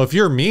weird. So if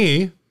you're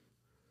me,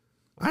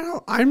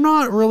 I'm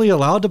not really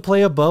allowed to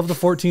play above the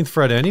 14th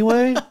fret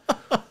anyway.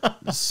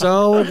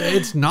 So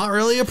it's not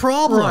really a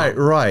problem.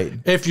 Right.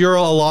 If you're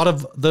a lot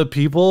of the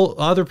people,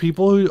 other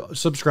people who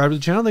subscribe to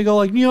the channel, they go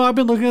like, you know, I've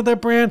been looking at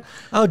that brand.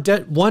 Oh,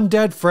 one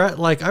dead fret.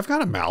 Like, I've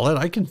got a mallet.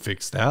 I can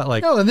fix that.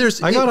 Like, no, and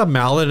I got a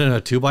mallet and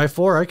a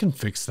 2x4. I can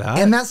fix that.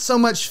 And that's so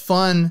much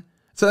fun.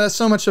 So that's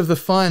so much of the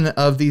fun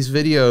of these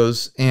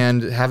videos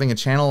and having a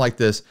channel like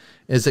this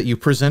is that you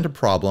present a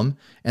problem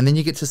and then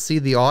you get to see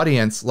the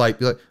audience like,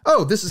 be like,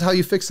 oh, this is how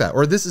you fix that.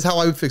 Or this is how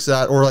I would fix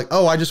that. Or like,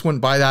 oh, I just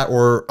wouldn't buy that.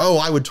 Or, oh,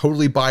 I would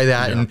totally buy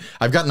that. Yeah. And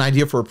I've got an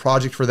idea for a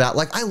project for that.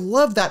 Like, I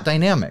love that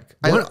dynamic.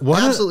 I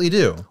absolutely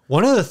do.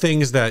 One of the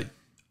things that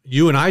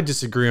you and I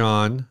disagree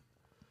on,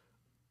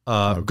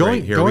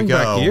 going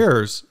back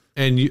years.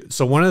 And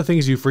so one of the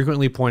things you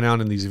frequently point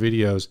out in these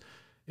videos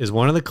is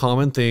one of the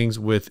common things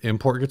with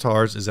import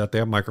guitars is that they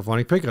have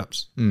microphonic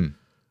pickups. And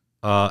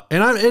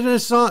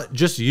it's not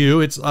just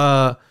you. It's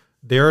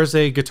there is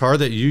a guitar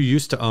that you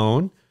used to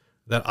own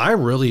that I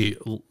really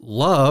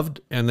loved,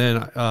 and then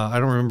I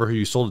don't remember who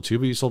you sold it to,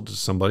 but you sold it to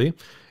somebody.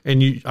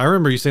 And I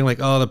remember you saying like,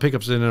 "Oh, the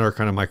pickups in it are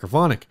kind of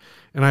microphonic."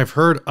 And I've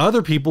heard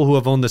other people who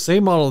have owned the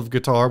same model of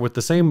guitar with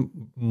the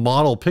same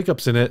model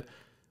pickups in it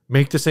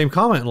make the same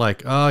comment,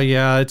 like, "Oh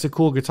yeah, it's a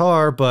cool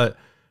guitar, but."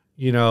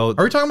 You know,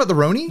 are we talking about the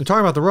Roni? We're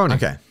talking about the Roni.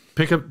 Okay.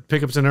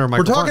 Pickups in our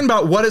microphone. We're talking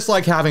about what it's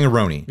like having a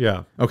Roni.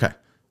 Yeah. Okay.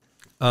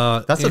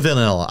 That's a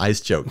Vanilla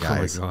Ice joke,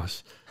 guys. Oh my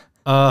gosh.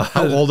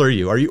 How old are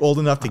you? Are you old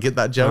enough to get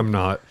that joke? I'm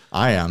not.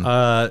 I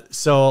am.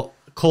 So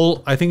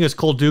Cole, I think it's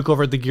Cole Duke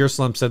over at the Gear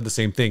Slump said the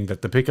same thing,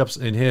 that the pickups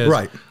in his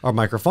are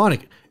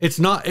microphonic. It's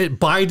not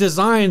by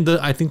design.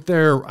 I think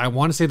I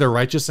want to say they're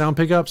Righteous Sound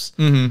pickups.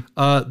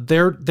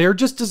 They're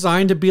just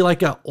designed to be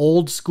like an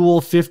old school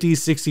 50s,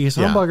 60s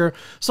humbucker.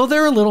 So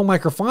they're a little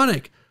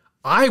microphonic.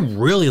 I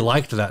really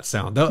liked that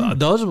sound.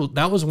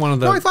 That was one of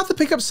the. No, I thought the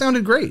pickups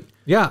sounded great.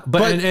 Yeah,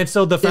 but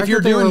so the fact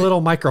that they were a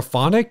little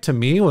microphonic to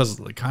me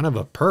was kind of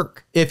a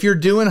perk. If you're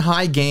doing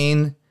high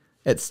gain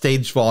at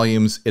stage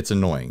volumes, it's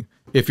annoying.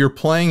 If you're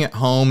playing at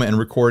home and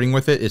recording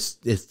with it,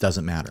 it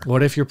doesn't matter.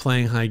 What if you're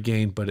playing high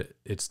gain, but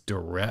it's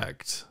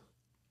direct?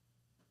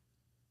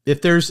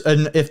 If there's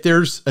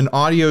an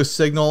audio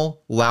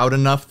signal loud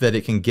enough that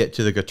it can get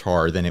to the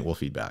guitar, then it will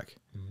feedback.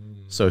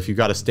 So if you've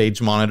got a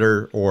stage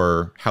monitor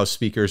or house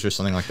speakers or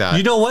something like that.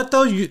 You know what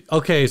though?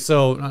 Okay,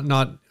 so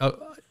not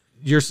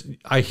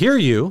I hear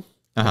you.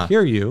 I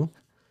hear you.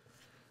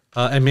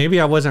 And maybe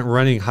I wasn't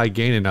running high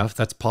gain enough.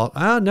 That's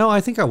no, I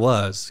think I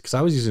was, because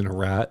I was using a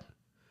rat.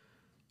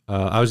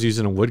 I was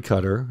using a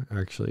woodcutter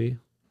actually.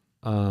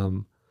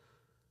 So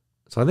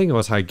I think it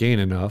was high gain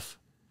enough.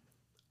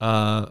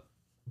 But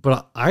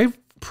I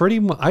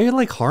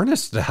like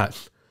harnessed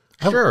that.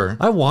 Sure.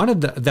 I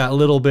wanted that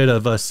little bit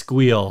of a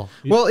squeal.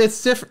 Well,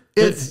 it's different.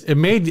 It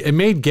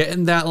made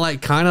getting that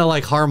like kind of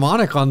like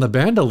harmonic on the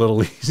bend a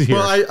little easier.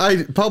 Well,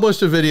 I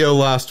published a video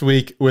last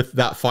week with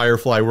that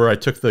Firefly where I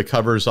took the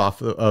covers off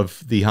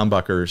of the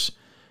humbuckers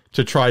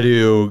to try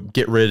to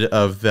get rid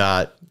of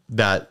that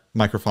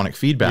microphonic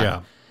feedback.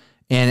 Yeah.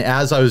 And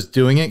as I was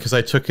doing it, because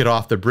I took it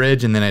off the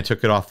bridge and then I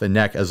took it off the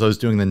neck, as I was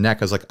doing the neck,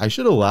 I was like, I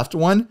should have left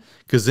one,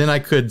 because then I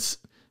could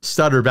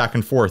stutter back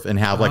and forth and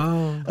have like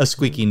a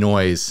squeaky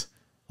noise,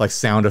 like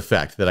sound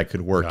effect that I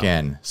could work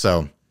in.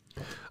 So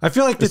I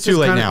feel like this is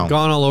kind of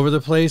gone all over the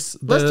place.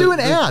 Let's do an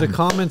ad. The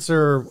comments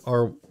are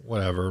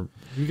whatever.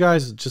 You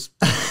guys just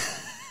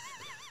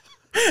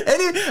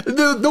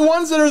the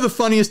ones that are the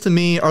funniest to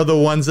me are the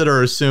ones that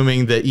are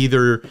assuming that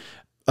either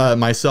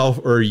myself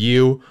or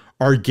you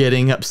are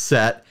getting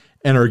upset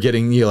and are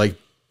getting like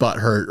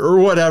butthurt or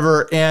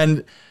whatever.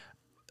 And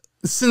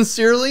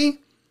sincerely,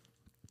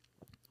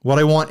 what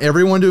I want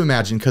everyone to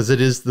imagine, because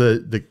it is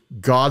the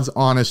God's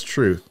honest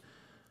truth,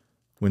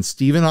 when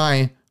Steve and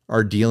I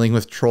are dealing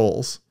with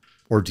trolls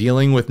or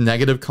dealing with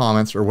negative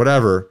comments or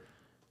whatever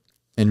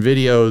in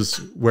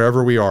videos,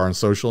 wherever we are on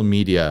social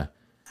media,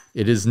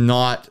 it is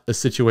not a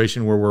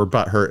situation where we're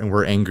butthurt and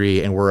we're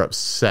angry and we're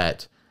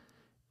upset.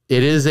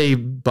 It is a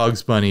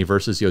Bugs Bunny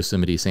versus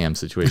Yosemite Sam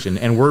situation,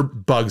 and we're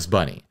Bugs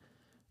Bunny.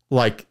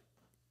 Like,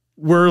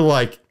 we're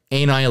like,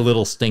 ain't I a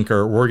little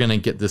stinker? We're gonna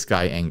get this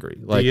guy angry.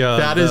 Like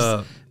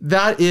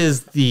that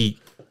is the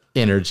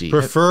energy.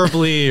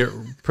 Preferably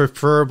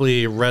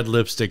red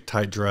lipstick,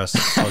 tight dress.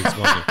 Bugs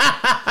Bunny.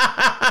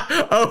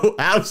 Oh,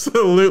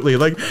 absolutely.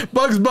 Like,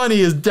 Bugs Bunny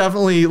is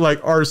definitely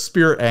like our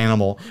spirit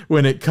animal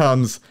when it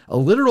comes, a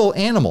literal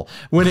animal,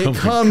 when it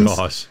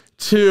comes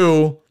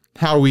to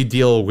how we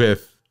deal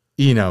with,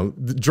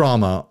 the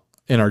drama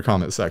in our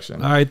comment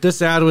section. All right,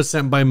 this ad was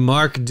sent by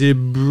Mark de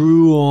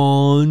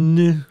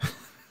Bruon.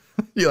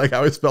 You like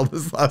how I spelled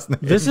his last name?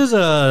 This is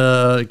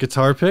a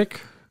guitar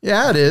pick.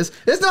 Yeah, it is.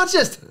 It's not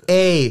just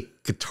a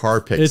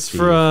guitar pick. It's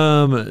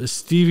from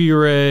Stevie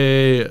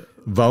Ray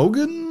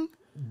Vaughan.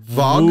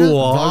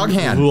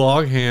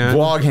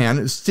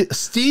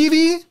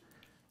 Stevie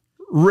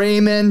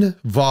Raymond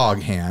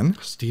Vaughan.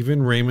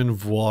 Stephen Raymond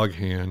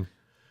Vaughan.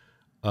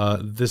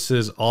 This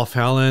is Off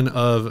Helen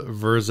of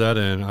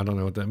Verzetten. I don't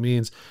know what that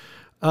means.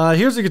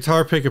 Here's a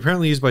guitar pick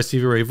apparently used by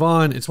Stevie Ray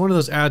Vaughan. It's one of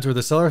those ads where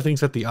the seller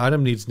thinks that the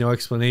item needs no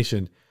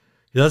explanation.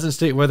 He doesn't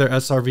state whether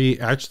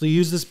SRV actually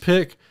used this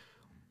pick,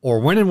 or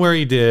when and where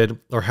he did,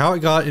 or how it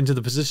got into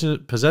the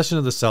possession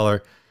of the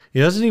seller. He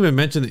doesn't even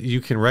mention that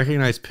you can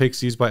recognize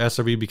picks used by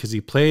SRV because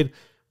he played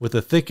with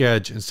the thick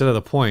edge instead of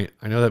the point.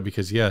 I know that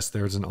because, yes,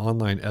 there's an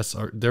online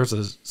there's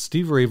a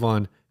Stevie Ray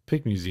Vaughan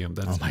pick museum.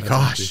 Oh my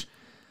gosh.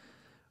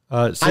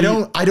 I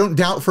don't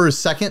doubt for a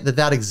second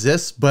that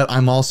exists, but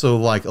I'm also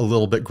like a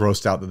little bit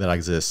grossed out that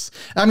exists.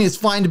 I mean, it's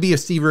fine to be a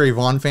Stevie Ray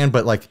Vaughan fan,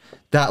 but like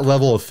that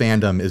level of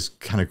fandom is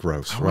kind of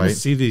gross, right? I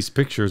see these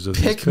pictures of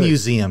pick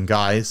museum,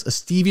 guys. A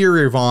Stevie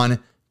Ray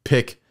Vaughan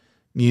pick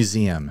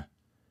museum.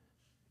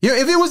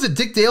 If it was a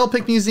Dick Dale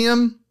pick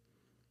museum,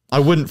 I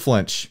wouldn't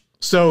flinch.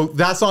 So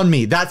that's on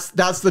me. That's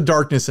the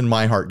darkness in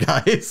my heart,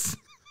 guys.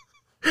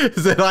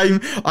 Is that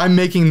I'm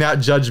making that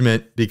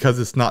judgment because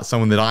it's not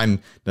someone that I'm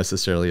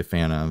necessarily a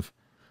fan of.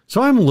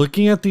 So I'm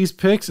looking at these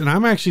picks, and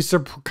I'm actually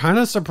kind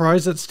of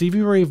surprised that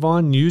Stevie Ray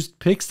Vaughan used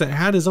picks that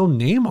had his own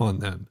name on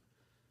them.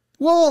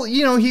 Well,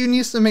 he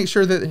needs to make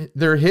sure that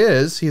they're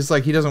his. He's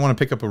like, he doesn't want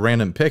to pick up a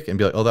random pick and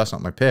be like, oh, that's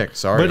not my pick.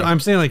 Sorry. But I'm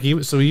saying like,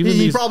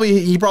 he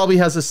probably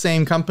has the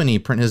same company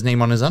print his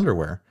name on his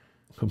underwear.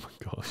 Oh my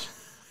gosh.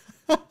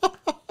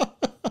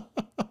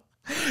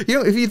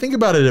 If you think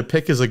about it, a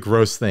pick is a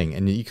gross thing,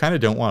 and you kind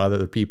of don't want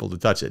other people to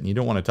touch it, and you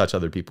don't want to touch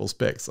other people's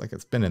picks. Like,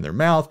 it's been in their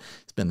mouth,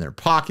 it's been in their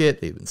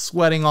pocket, they've been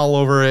sweating all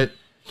over it.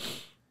 I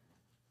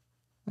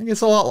think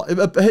it's a lot.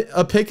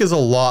 A pick is a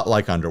lot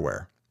like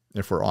underwear,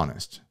 if we're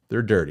honest.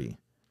 They're dirty.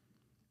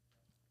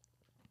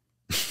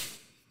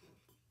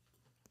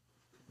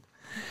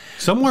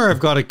 Somewhere I've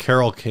got a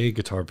Carol K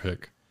guitar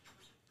pick.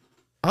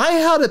 I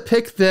had a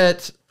pick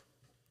that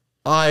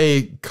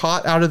I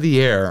caught out of the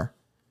air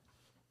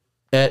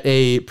at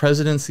a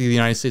Presidency of the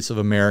United States of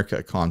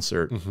America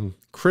concert. Mm-hmm.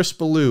 Chris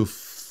Ballou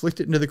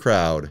flicked it into the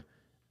crowd.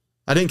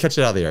 I didn't catch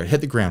it out of the air. It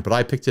hit the ground, but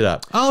I picked it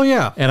up. Oh,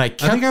 yeah. And I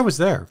think I was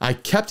there. I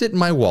kept it in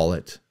my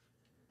wallet.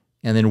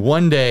 And then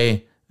one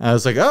day, I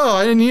was like, oh,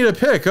 I didn't need a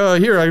pick. Oh,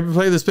 here, I can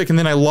play this pick. And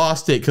then I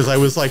lost it because I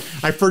was like,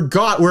 I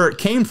forgot where it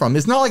came from.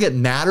 It's not like it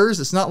matters.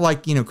 It's not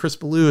like, Chris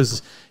Ballou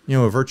is,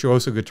 a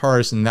virtuoso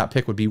guitarist and that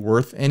pick would be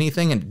worth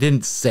anything. And it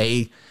didn't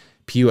say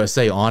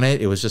PUSA on it.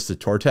 It was just a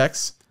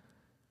Tortex.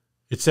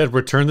 It said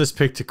return this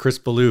pick to Chris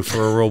Ballou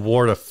for a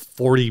reward of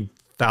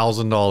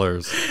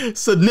 $40,000.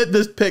 Submit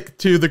this pick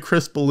to the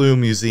Chris Ballou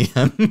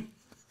Museum.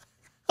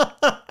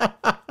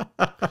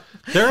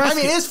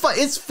 It's fun.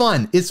 It's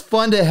fun. It's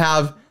fun to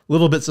have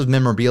little bits of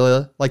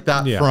memorabilia like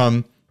that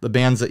from the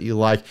bands that you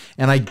like.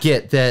 And I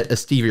get that a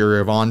Stevie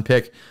Ray Vaughan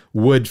pick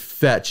would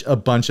fetch a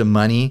bunch of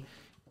money,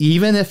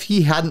 even if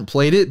he hadn't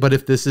played it. But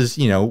if this is,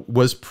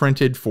 was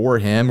printed for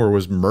him or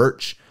was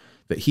merch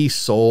that he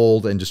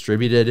sold and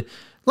distributed,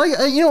 like,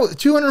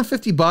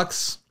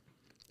 $250,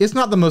 it's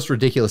not the most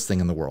ridiculous thing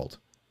in the world.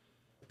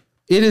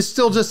 It is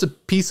still just a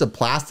piece of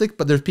plastic,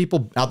 but there's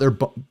people out there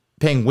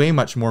paying way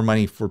much more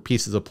money for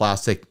pieces of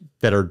plastic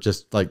that are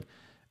just like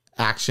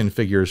action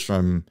figures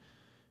from,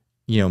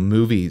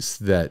 movies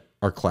that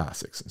are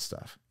classics and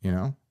stuff,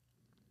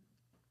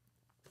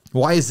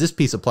 Why is this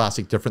piece of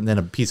plastic different than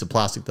a piece of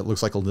plastic that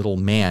looks like a little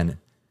man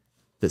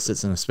that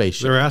sits in a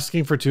spaceship? They're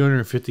asking for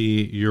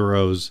 250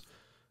 euros,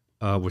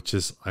 which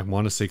is, I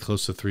want to say,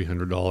 close to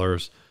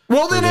 $300.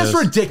 Well, then it's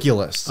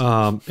ridiculous.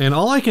 And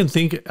all I can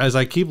think as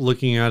I keep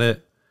looking at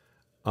it,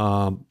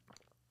 and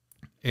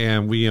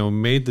we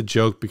made the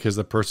joke because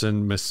the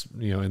person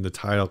in the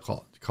title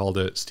called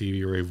it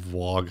Stevie Ray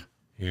Vaughan,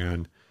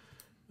 and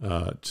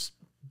just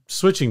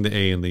switching the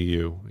A and the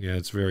U. Yeah,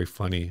 it's very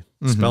funny.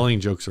 Spelling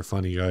jokes are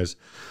funny, guys.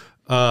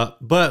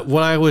 But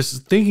what I was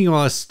thinking while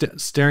I was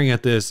staring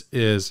at this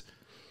is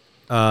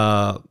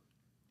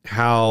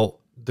how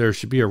there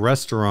should be a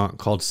restaurant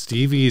called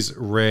Stevie's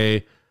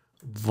Ray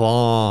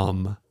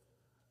Vaughan,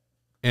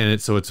 and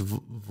it's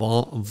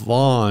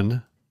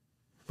Vaughan,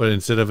 but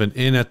instead of an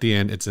N at the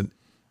end, it's an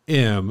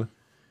M,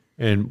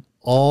 and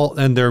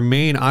their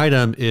main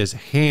item is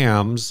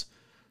hams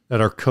that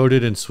are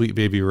coated in Sweet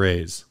Baby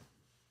Ray's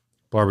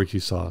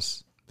barbecue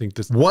sauce. I think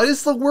this. What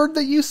is the word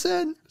that you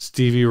said?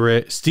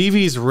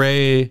 Stevie's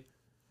Ray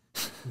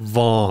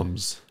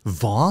Voms.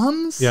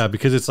 Voms? Yeah,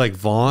 because it's like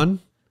Vaughn,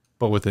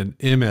 but with an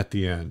M at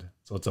the end.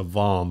 So it's a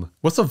vom.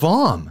 What's a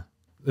vom?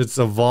 It's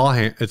a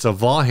Vaham. It's a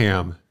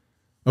Vaham.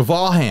 A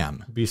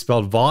Vaham. Be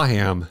spelled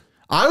Vaham.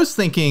 I was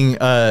thinking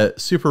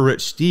Super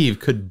Rich Steve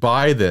could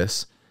buy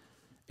this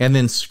and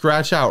then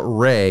scratch out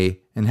Ray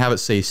and have it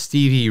say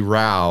Stevie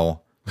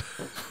Rao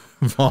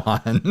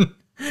Vaughn.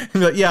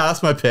 Like, yeah,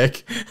 that's my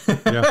pick.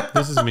 Yeah,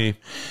 this is me.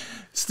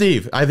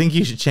 Steve, I think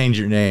you should change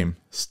your name.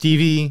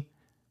 Steve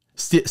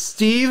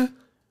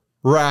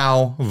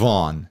Rao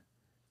Vaughn.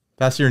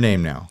 That's your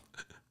name now.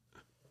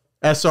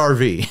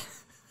 SRV.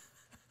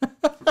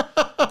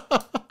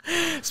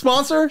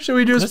 Sponsor? Should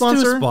we do a sponsor?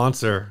 Let's do a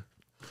sponsor.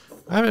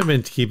 I haven't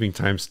been keeping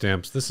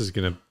timestamps. This is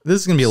gonna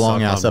be a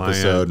long ass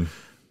episode.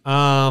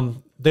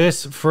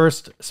 This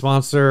first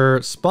sponsor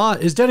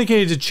spot is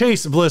dedicated to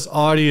Chase Bliss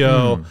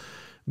Audio,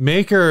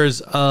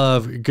 makers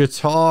of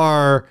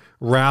guitar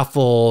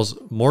raffles,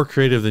 more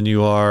creative than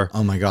you are.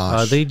 Oh my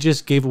gosh! They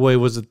just gave away.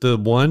 Was it the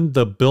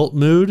Built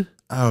Mood?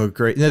 Oh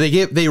great! No,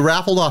 they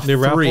raffled off.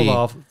 Raffled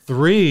off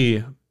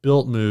 3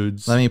 Built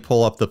Moods. Let me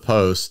pull up the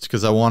post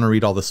because I want to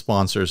read all the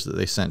sponsors that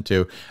they sent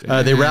to.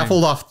 They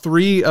raffled off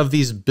 3 of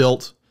these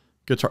Built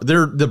guitar.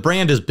 The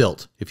brand is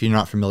Built. If you're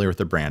not familiar with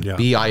the brand,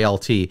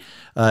 BILT,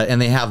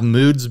 and they have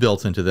moods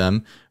built into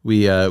them.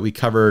 We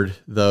covered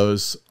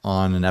those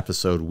on an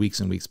episode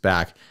weeks and weeks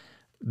back.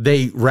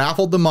 They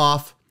raffled them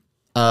off.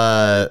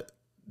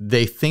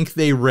 They think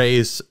they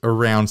raised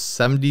around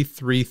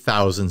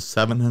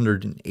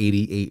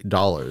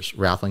 $73,788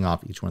 raffling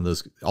off each one of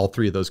those, all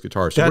 3 of those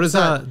guitars. So what is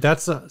that?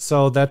 That's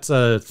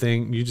a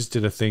thing. You just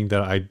did a thing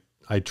that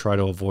I try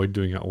to avoid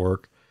doing at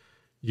work.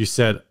 You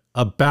said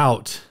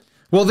about.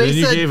 Well,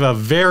 you gave a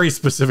very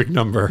specific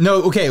number.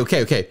 No,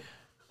 okay.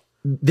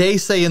 They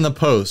say in the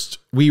post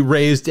we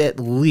raised at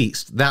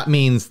least. That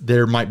means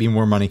there might be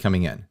more money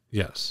coming in.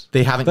 Yes,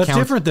 they haven't. That's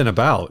different than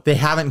about. They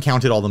haven't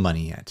counted all the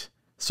money yet.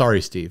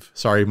 Sorry, Steve.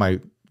 Sorry, my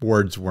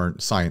words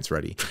weren't science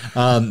ready.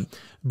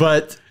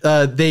 But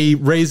they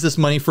raised this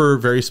money for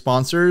various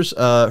sponsors,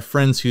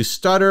 Friends Who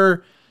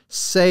Stutter,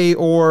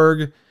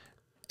 Say.org,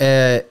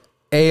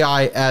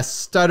 AIS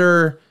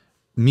Stutter,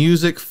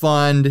 Music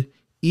Fund,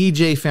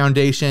 EJ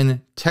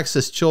Foundation,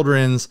 Texas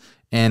Children's,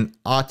 and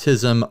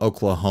Autism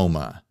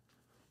Oklahoma.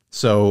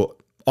 So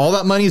all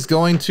that money is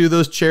going to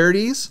those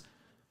charities.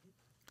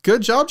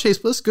 Good job, Chase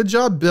Bliss. Good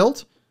job,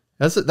 Built.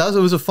 It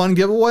was a fun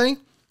giveaway.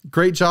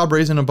 Great job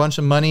raising a bunch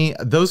of money.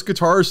 Those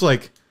guitars,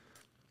 like,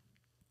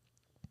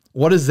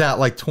 what is that?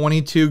 Like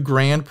 22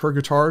 grand per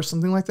guitar or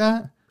something like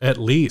that? At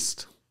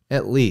least.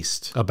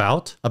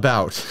 About.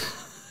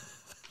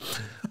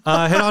 Head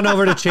on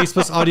over to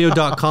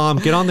chaseblissaudio.com.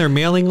 Get on their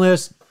mailing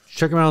list.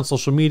 Check them out on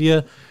social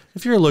media.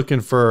 If you're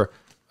looking for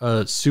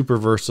a super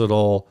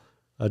versatile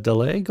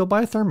delay, go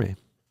buy a Therme.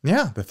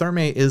 Yeah, the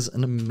Therme is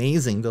an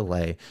amazing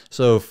delay.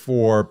 So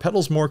for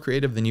pedals more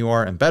creative than you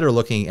are and better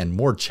looking and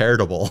more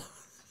charitable,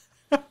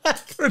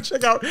 go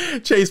check out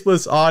Chase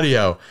Bliss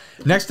Audio.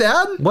 Next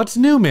ad? What's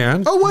new,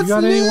 man? Oh, what's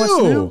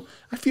new?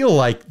 I feel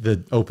like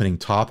the opening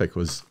topic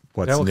was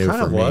what's new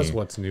for me.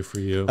 What's new for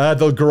you?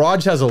 The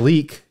garage has a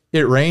leak.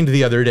 It rained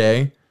the other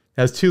day. It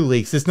has 2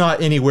 leaks. It's not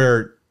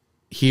anywhere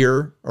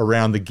here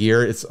around the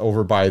gear. It's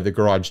over by the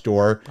garage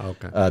door.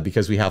 Okay.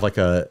 Because we have like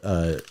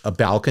a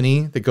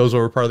balcony that goes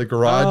over part of the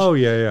garage. Oh,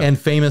 yeah. And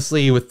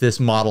famously with this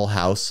model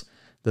house,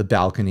 the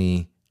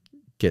balcony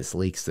gets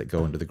leaks that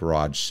go into the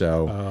garage.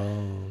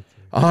 So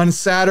on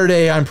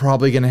Saturday, I'm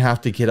probably going to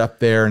have to get up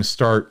there and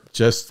start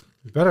just...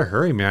 You better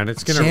hurry, man.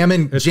 It's gonna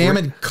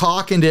jamming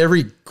cock into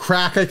every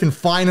crack I can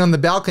find on the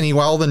balcony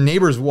while the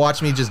neighbors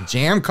watch me just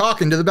jam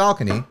cock into the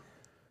balcony.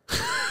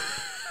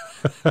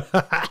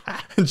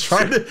 And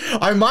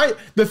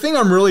the thing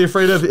I'm really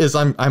afraid of is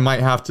I might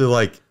have to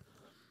like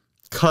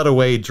cut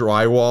away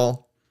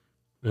drywall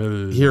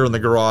here in the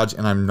garage,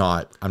 and I'm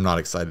not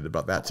excited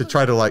about that, to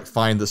try to like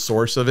find the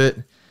source of it.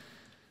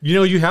 You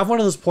know, you have one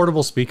of those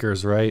portable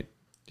speakers, right?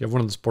 You have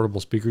one of those portable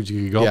speakers.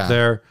 You can go up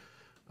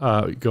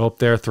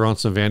there, throw on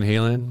some Van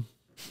Halen. You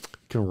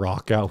can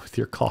rock out with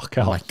your cock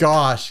out. Oh my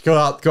gosh, go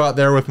out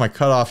there with my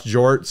cutoff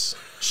jorts,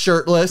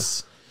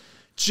 shirtless,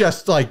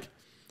 just like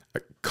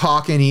a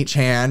cock in each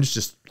hand,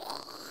 just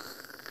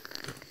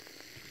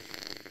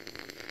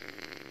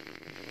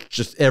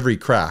every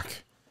crack.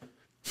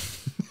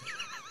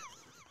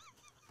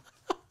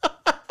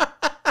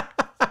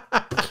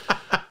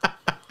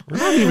 We're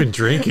not even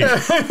drinking.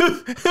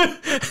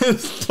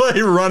 It's like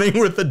Running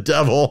with the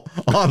Devil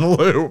on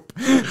loop.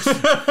 Running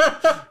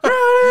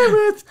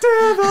with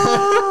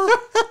the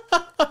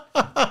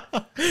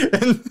Devil.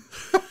 And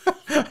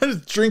I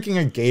was drinking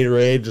a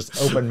Gatorade,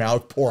 just open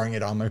mouth, pouring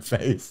it on my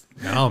face.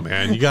 No,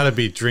 man, you got to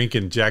be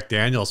drinking Jack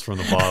Daniels from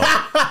the bottle.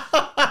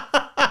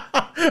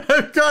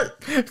 I've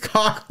got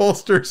cock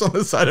holsters on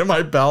the side of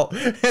my belt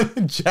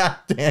and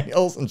Jack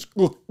Daniels, and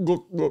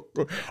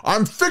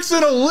I'm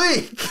fixing a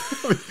leak.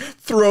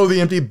 Throw the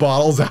empty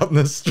bottles out in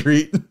the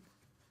street.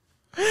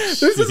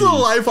 This is a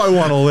life I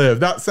want to live.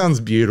 That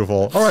sounds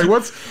beautiful. All right,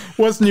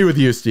 what's new with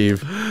you,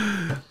 Steve?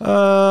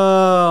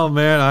 Oh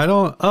man, I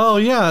don't. Oh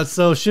yeah,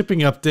 so shipping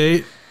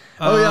update.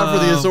 Oh yeah,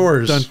 for the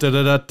Azores.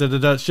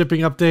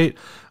 Shipping update.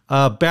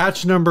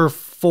 Batch number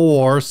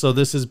 4. So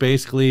this is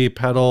basically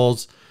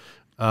pedals.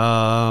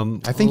 I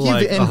think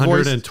like you've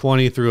invoiced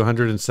 120 through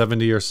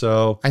 170 or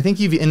so. I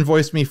think you've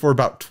invoiced me for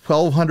about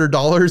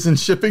 $1,200 in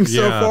shipping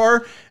so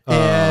far,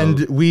 and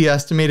we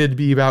estimated to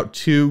be about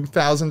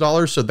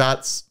 $2,000. So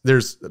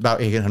there's about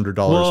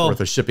 $800 worth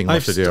of shipping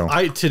left to do.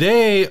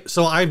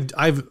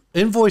 I've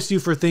invoiced you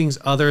for things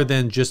other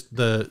than just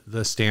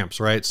the stamps,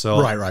 right?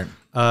 So right.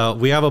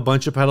 We have a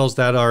bunch of pedals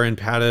that are in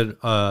padded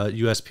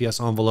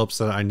USPS envelopes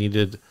that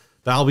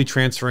I'll be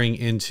transferring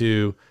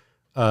into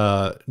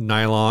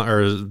nylon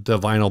or the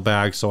vinyl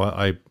bag, so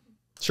I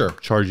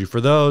charge you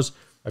for those.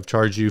 I've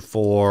charged you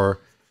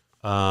for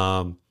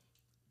you're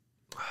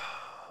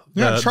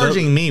not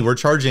charging me, we're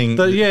charging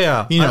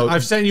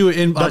I've sent you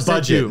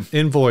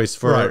invoice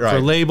for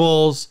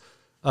labels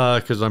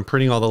because I'm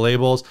printing all the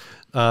labels.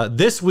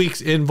 This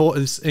week's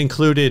invoice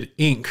included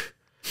ink.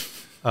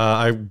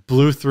 I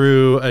blew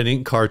through an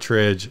ink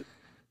cartridge,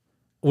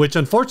 which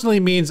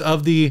unfortunately means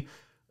of the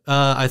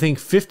I think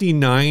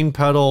 59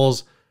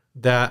 pedals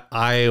that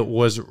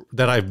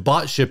I've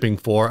bought shipping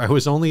for, I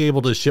was only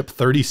able to ship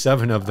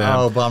 37 of them.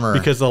 Oh, bummer.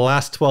 Because the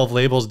last 12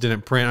 labels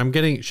didn't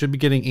print. Should be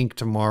getting ink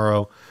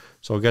tomorrow.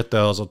 So I'll get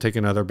those. I'll take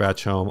another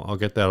batch home. I'll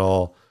get that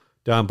all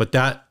done. But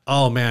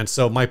oh man.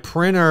 So my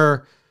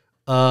printer,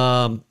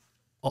 for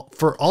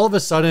all of a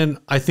sudden,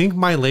 I think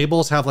my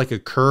labels have like a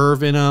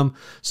curve in them.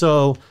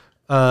 So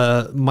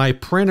my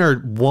printer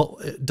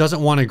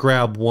doesn't want to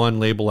grab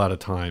one label at a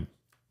time.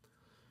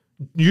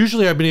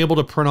 Usually I've been able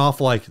to print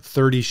off like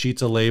 30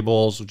 sheets of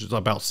labels, which is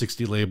about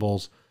 60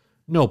 labels.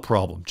 No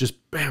problem.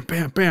 Just bam,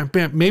 bam, bam,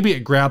 bam. Maybe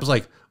it grabs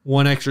like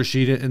one extra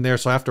sheet in there,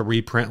 so I have to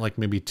reprint like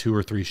maybe 2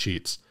 or 3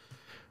 sheets.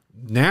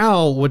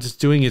 Now what it's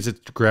doing is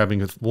it's grabbing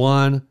with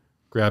 1,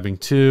 grabbing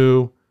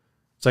 2.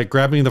 It's like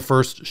grabbing the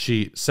first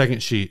sheet,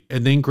 second sheet,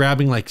 and then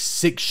grabbing like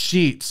 6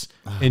 sheets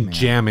and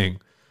jamming.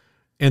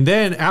 And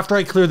then after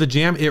I clear the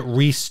jam, it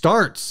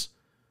restarts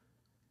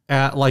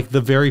at like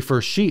the very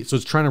first sheet. So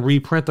it's trying to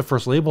reprint the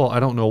first label.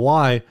 I don't know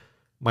why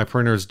my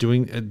printer is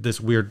doing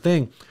this weird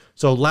thing.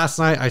 So last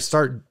night I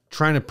started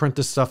trying to print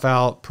this stuff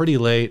out pretty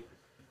late.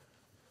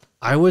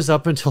 I was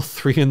up until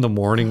 3 in the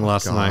morning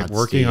last night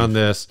working on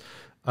this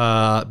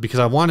because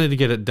I wanted to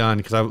get it done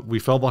because we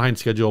fell behind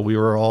schedule. We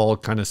were all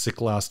kind of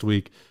sick last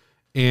week.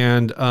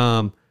 And so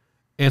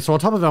on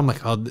top of it, I'm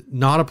like, oh,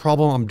 not a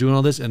problem. I'm doing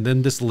all this. And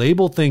then this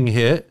label thing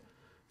hit.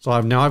 So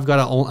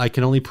I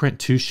can only print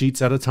 2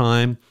 sheets at a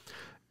time.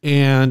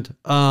 And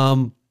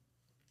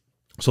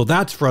so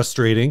that's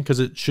frustrating because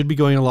it should be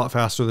going a lot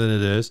faster than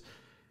it is.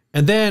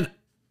 And then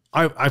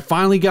I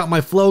finally got my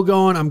flow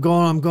going. I'm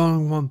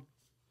going.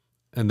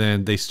 And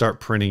then they start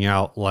printing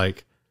out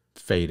like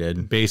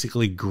faded,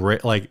 basically gray.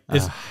 Like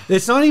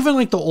it's not even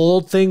like the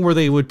old thing where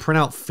they would print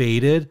out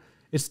faded.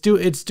 It's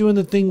doing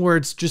the thing where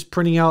it's just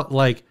printing out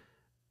like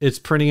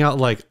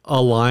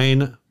a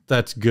line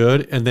that's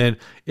good. And then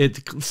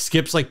it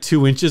skips like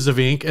 2 inches of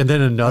ink and then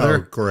another.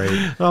 Oh,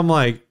 great. I'm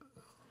like,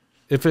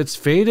 if it's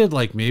faded,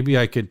 like maybe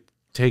I could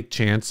take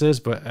chances,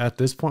 but at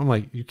this point I'm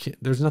like, you can't,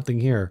 there's nothing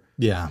here.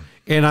 Yeah.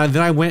 And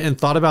then I went and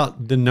thought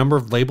about the number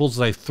of labels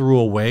that I threw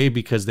away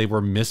because they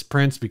were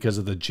misprints because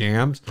of the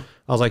jams.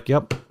 I was like,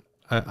 yep,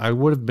 I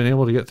would have been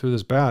able to get through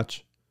this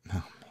batch.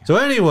 Oh, so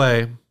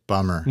anyway,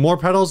 bummer. More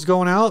pedals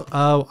going out.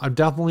 I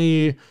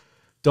definitely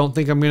don't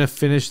think I'm going to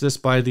finish this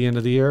by the end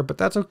of the year, but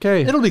that's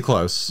okay. It'll be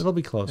close. It'll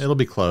be close. It'll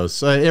be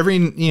close.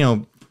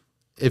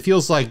 It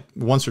feels like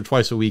once or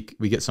twice a week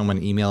we get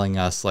someone emailing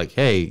us like,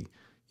 hey,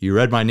 you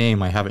read my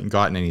name, I haven't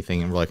gotten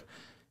anything. And we're like,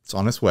 it's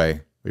on its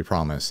way, we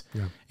promise.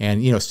 Yeah.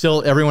 And,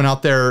 still everyone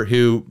out there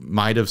who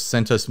might have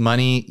sent us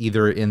money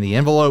either in the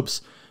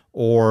envelopes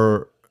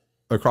or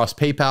across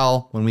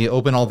PayPal, when we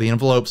open all the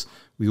envelopes,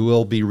 we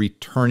will be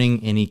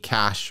returning any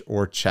cash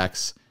or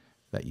checks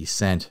that you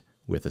sent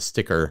with a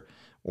sticker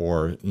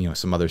or,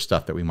 some other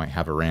stuff that we might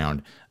have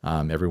around.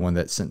 Everyone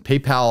that sent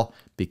PayPal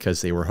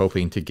because they were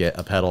hoping to get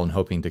a pedal and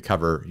hoping to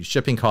cover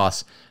shipping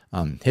costs,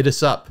 hit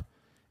us up.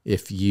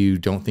 If you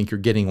don't think you're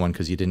getting one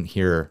because you didn't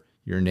hear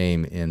your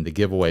name in the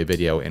giveaway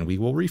video, and we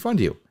will refund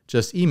you.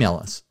 Just email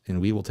us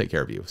and we will take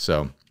care of you.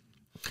 So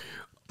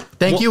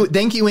thank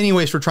you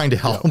anyways for trying to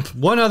help. Yeah.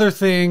 One other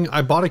thing,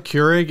 I bought a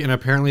Keurig and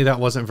apparently that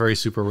wasn't very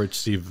super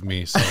received of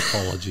me, so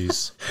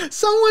apologies.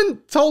 Someone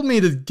told me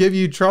to give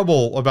you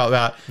trouble about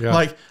that. Yeah.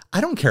 Like, I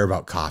don't care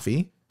about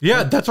coffee.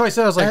 Yeah, that's what I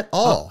said. I was like, at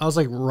all. I was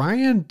like,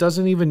 Ryan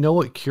doesn't even know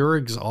what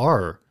Keurigs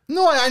are.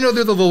 No, I know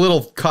they're the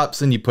little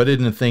cups, and you put it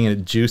in a thing, and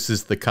it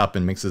juices the cup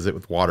and mixes it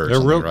with water.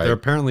 Right? They're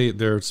apparently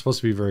supposed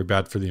to be very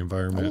bad for the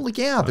environment. Oh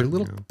yeah, they're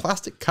little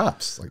plastic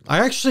cups. Like,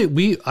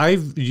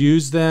 I've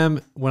used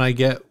them when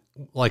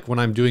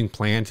I'm doing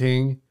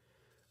planting.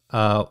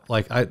 All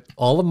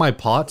of my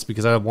pots,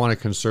 because I want to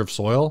conserve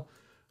soil,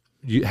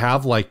 you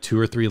have like 2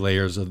 or 3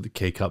 layers of the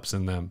K cups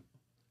in them.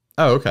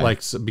 Oh, okay.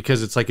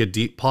 Because it's like a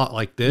deep pot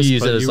like this,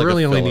 you but you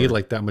really only filler. need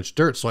like that much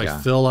dirt. So I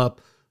fill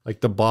up like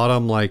the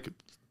bottom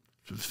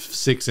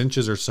 6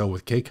 inches or so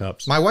with K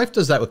cups. My wife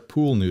does that with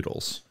pool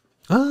noodles.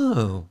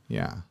 Oh,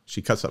 yeah.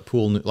 She cuts up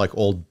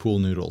old pool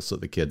noodles that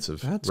the kids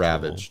have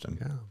ravaged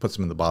and puts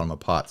them in the bottom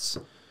of pots.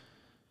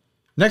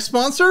 Next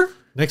sponsor,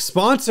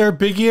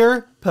 Big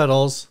Ear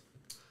Pedals.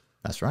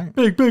 That's right.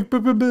 Big. Head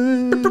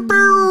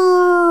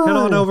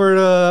on over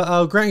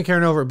to Grant and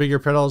Karen over at Big Ear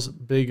Pedals.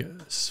 Big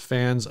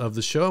fans of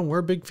the show, and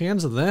we're big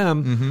fans of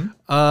them.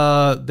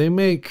 Mm-hmm. They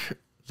make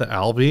the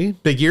Albie.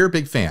 Big Ear,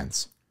 big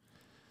fans.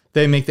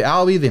 They make the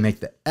Albie. They make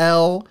the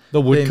L.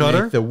 The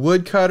woodcutter. The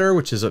woodcutter,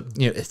 which is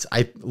it's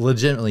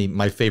legitimately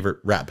my favorite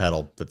rat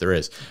pedal that there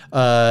is.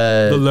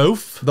 The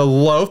loaf. The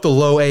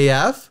low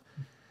AF.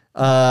 The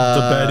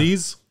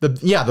Betties.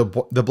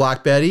 The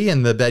Black Betty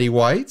and the Betty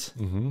White.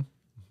 Mm-hmm.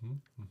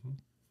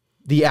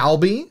 The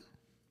Albie.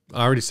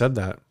 I already said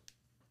that.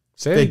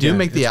 They do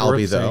make the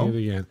Albie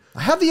though.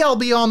 I have the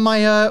Albie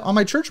on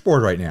my church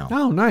board right now.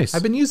 Oh, nice.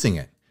 I've been using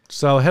it.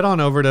 So head on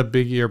over to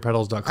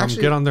bigearpedals.com.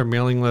 Get on their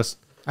mailing list.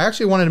 I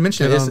actually wanted to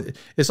mention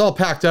it's all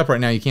packed up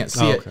right now. You can't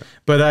see it,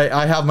 but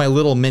I have my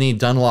little mini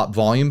Dunlop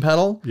volume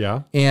pedal.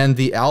 Yeah. And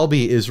the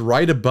Albie is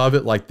right above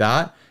it like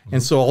that. Mm-hmm.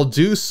 And so I'll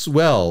do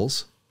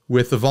swells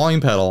with the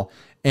volume pedal.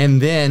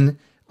 And then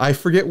I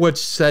forget which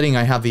setting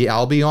I have the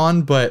Albie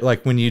on, but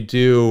like when you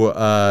do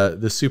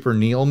the super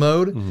kneel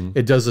mode,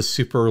 it does a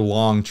super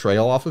long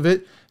trail off of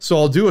it. So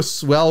I'll do a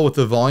swell with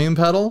the volume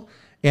pedal,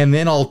 and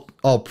then I'll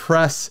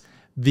press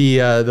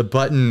the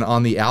button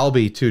on the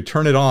Albie to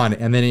turn it on,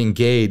 and then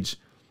engage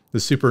the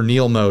super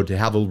kneel mode to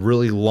have a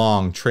really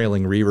long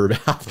trailing reverb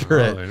after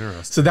it.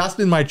 Interesting. So that's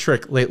been my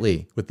trick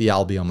lately with the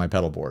Albie on my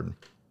pedal board.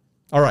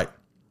 All right.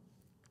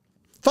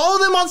 Follow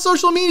them on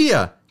social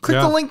media. Click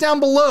the link down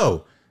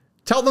below.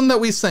 Tell them that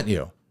we sent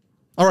you.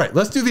 All right,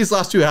 let's do these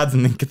last 2 ads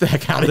and then get the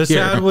heck out of here. This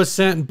ad was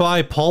sent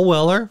by Paul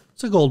Weller.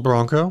 It's a gold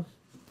Bronco.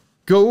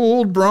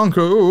 Gold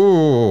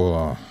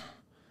Bronco.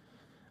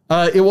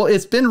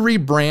 It's been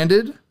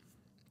rebranded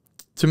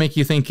to make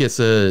you think it's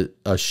a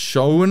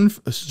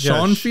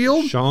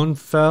Schoenfeld?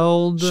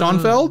 Schoenfeld?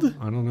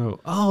 I don't know.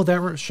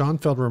 Oh,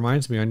 Schoenfeld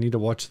reminds me. I need to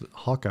watch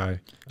Hawkeye.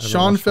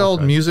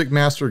 Schoenfeld Music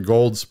Master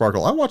Gold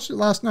Sparkle. I watched it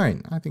last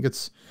night. I think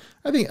it's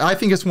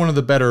one of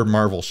the better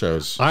Marvel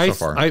shows so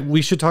far.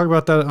 We should talk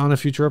about that on a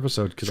future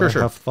episode because I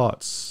have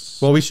thoughts.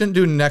 Well, we shouldn't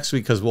do next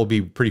week because we'll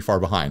be pretty far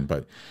behind.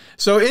 But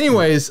so,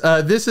 anyways,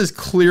 this is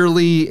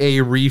clearly a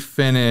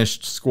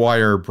refinished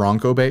Squire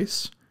Bronco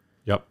bass.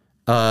 Yep.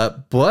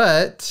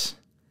 But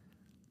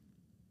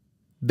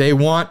they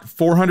want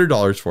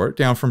 $400 for it,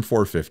 down from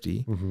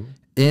 $450. Mm-hmm.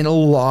 In a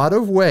lot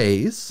of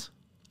ways,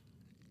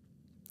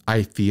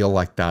 I feel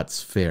like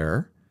that's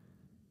fair.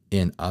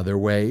 In other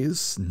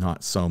ways,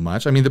 not so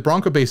much. I mean, the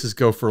Bronco bases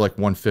go for like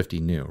 $150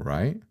 new,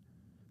 right?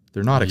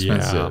 They're not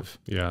expensive.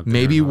 Yeah.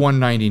 Maybe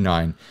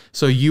 $199.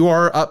 So you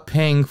are up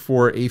paying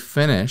for a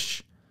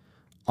finish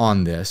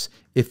on this.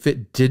 If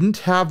it didn't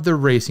have the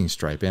racing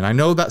stripe, and I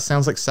know that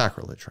sounds like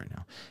sacrilege right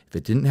now. If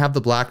it didn't have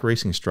the black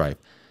racing stripe,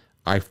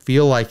 I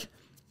feel like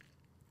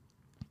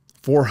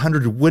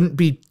 $400 wouldn't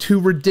be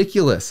too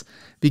ridiculous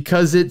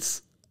because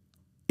it's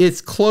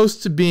close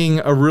to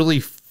being a really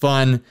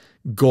fun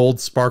gold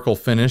sparkle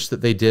finish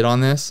that they did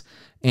on this.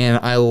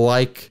 and I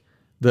like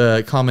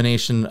the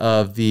combination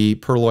of the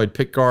perloid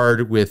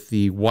pickguard with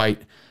the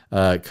white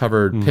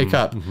covered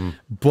pickup.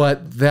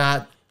 But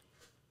that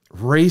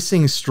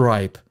racing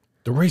stripe,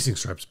 the racing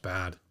stripe's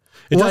bad.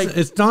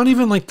 It's not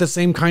even like the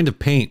same kind of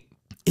paint.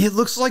 It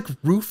looks like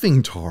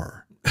roofing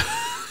tar.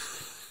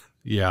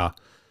 Yeah.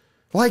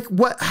 Like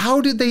what? How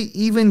did they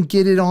even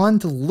get it on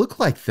to look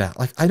like that?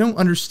 Like, I don't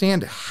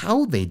understand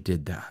how they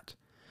did that.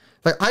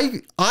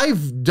 Like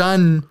I've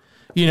done,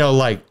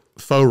 like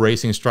faux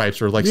racing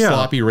stripes or like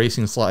sloppy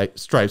racing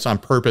stripes on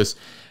purpose,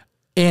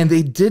 and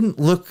they didn't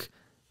look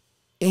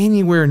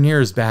anywhere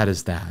near as bad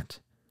as that.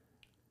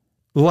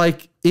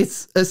 Like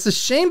it's a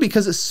shame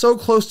because it's so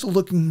close to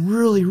looking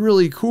really,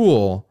 really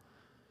cool.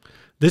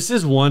 This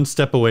is one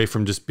step away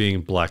from just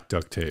being black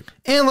duct tape.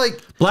 And like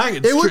black,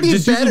 it would be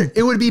better.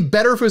 It would be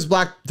better if it was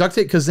black duct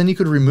tape because then you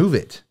could remove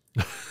it.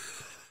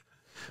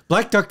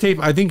 Black duct tape.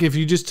 I think if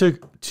you just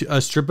took a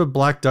strip of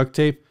black duct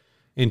tape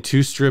and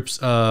 2 strips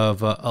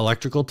of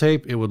electrical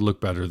tape, it would look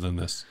better than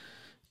this.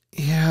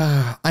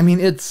 Yeah, I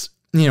mean it's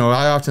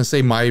I often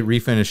say my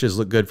refinishes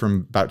look good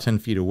from about 10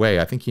 feet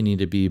away. I think you need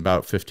to be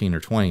about 15 or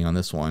 20 on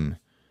this one.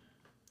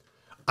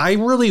 I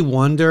really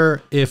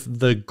wonder if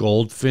the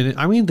gold finish.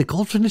 I mean, the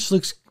gold finish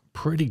looks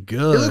pretty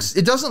good.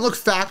 It doesn't look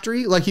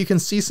factory. Like you can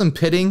see some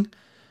pitting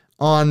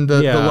on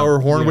the lower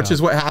horn, which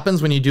is what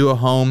happens when you do a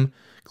home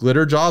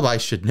glitter job. I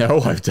should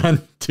know. I've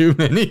done too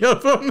many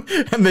of them,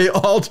 and they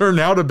all turn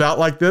out about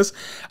like this.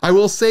 I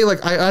will say,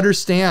 like, I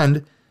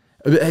understand,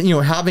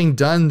 having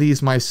done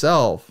these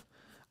myself,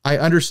 I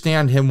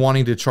understand him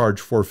wanting to charge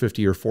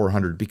 $450 or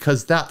 $400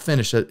 because that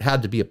finish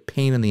had to be a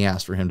pain in the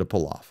ass for him to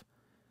pull off.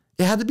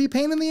 It had to be a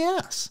pain in the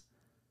ass.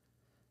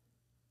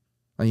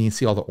 And you can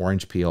see all the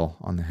orange peel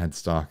on the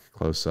headstock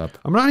close up.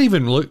 I'm not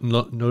even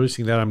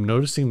noticing that. I'm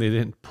noticing they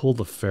didn't pull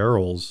the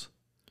ferrules.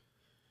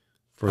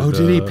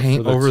 Did he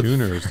paint over the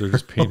tuners? They're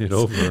just painted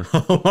over.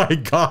 Oh my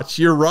gosh,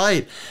 you're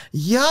right.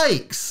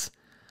 Yikes.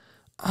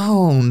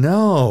 Oh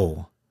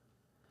no.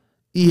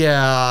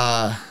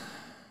 Yeah.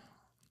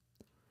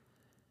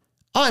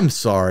 I'm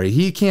sorry.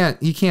 He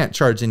can't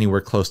charge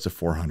anywhere close to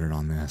 $400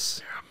 on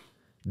this. Yeah.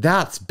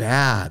 That's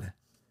bad.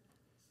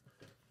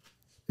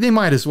 They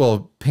might as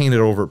well paint it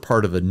over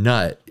part of a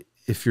nut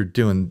if you're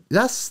doing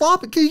that's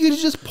sloppy. You can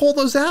just pull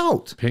those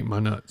out. Paint my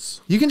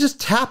nuts. You can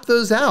just tap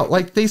those out.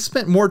 Like they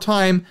spent more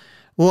time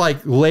like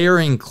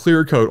layering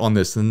clear coat on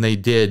this than they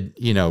did,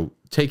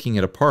 taking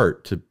it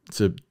apart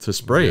to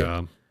spray it.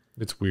 Yeah,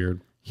 it's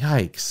weird.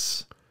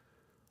 Yikes.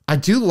 I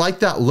do like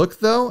that look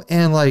though,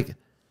 and like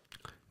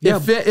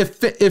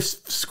if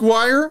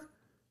Squire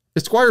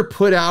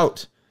put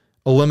out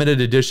a limited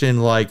edition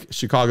like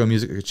Chicago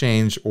Music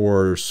Exchange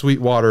or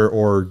Sweetwater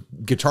or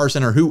Guitar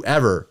Center,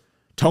 whoever,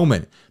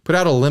 Toman, put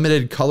out a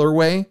limited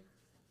colorway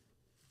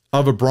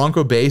of a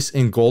Bronco bass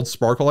in gold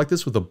sparkle like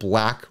this with a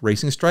black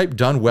racing stripe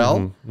done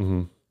well,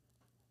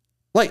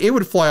 like it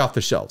would fly off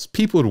the shelves.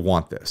 People would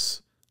want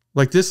this.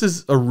 Like this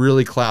is a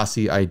really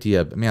classy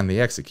idea, but man, the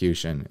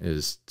execution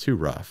is too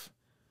rough.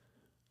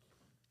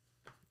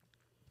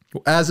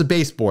 As a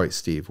bass boy,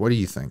 Steve, what do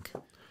you think?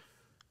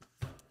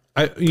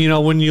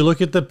 When you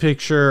look at the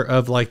picture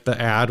of like the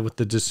ad with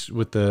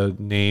the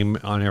name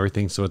on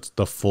everything, so it's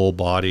the full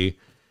body,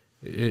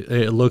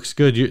 it looks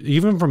good.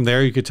 Even from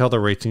there, you could tell the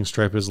racing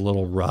stripe is a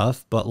little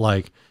rough, but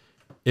like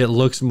it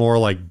looks more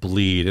like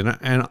bleed.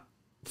 And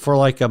for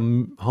like a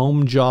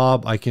home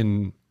job,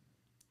 the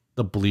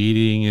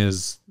bleeding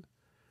it's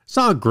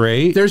not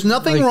great. There's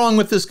nothing wrong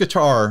with this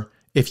guitar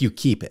if you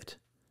keep it.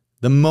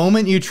 The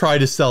moment you try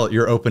to sell it,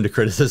 you're open to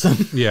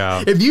criticism.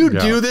 Yeah. If you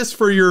do this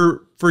for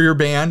your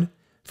band,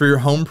 for your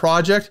home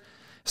project,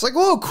 it's like,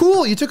 whoa,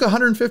 cool. You took a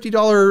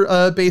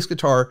 $150 bass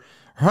guitar,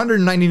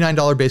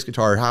 $199 bass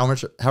guitar,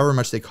 however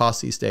much they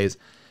cost these days,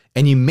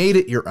 and you made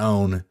it your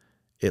own.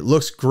 It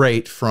looks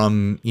great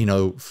from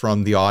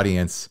the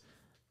audience.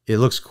 It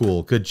looks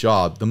cool. Good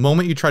job. The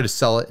moment you try to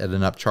sell it at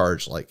an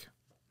upcharge, like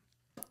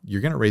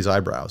you're going to raise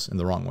eyebrows in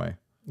the wrong way.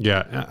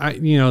 Yeah.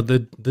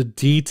 The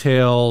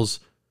details,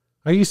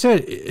 like you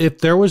said, if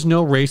there was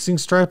no racing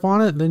stripe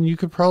on it, then you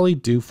could probably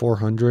do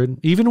 $400.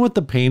 Even with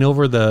the paint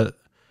over the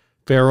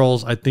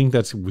ferrules, I think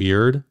that's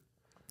weird.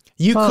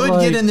 You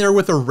could get in there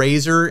with a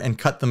razor and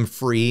cut them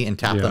free and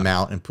tap them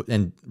out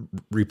and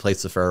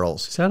replace the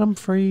ferrules. Set them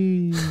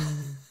free.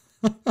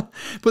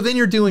 But then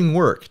you're doing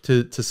work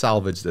to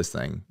salvage this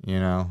thing,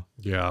 Yeah.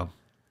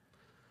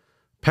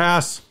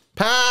 Pass.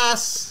 Bye.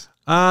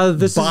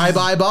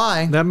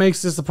 That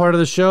makes this a part of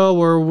the show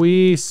where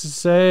we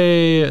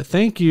say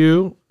thank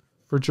you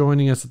for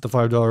joining us at the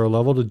 $5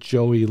 level to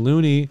Joey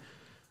Looney,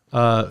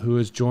 who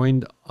has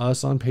joined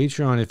us on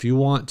Patreon. If you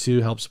want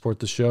to help support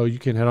the show, you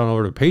can head on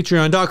over to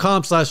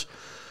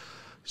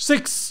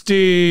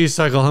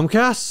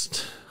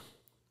patreon.com/60cyclehumcast,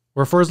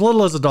 where for as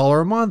little as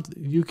 $1 a month,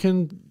 you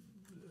can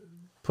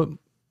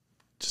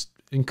just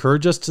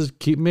encourage us to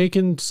keep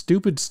making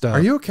stupid stuff.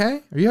 Are you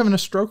okay? Are you having a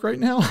stroke right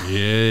now?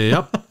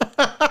 Yep.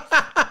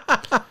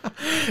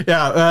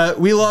 Yeah.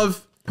 We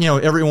love,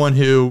 everyone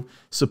who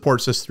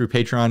supports us through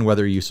Patreon,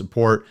 whether you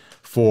support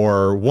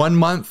for 1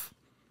 month,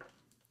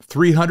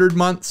 300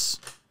 months,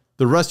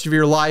 the rest of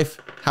your life,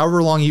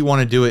 however long you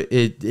want to do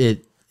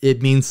it,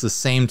 it means the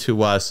same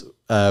to us.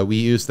 We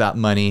use that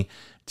money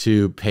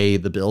to pay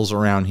the bills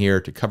around here,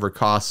 to cover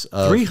costs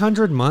of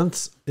 300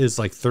 months is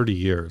like 30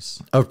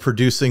 years of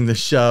producing the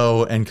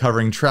show and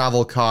covering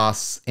travel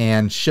costs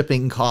and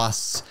shipping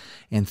costs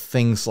and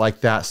things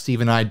like that. Steve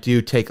and I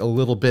do take a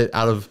little bit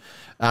out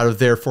of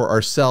there for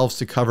ourselves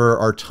to cover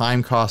our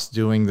time costs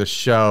doing the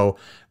show,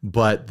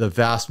 but the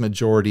vast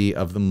majority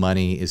of the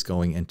money is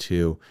going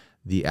into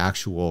the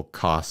actual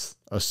costs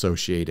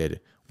associated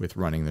with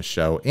running the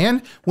show.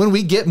 And when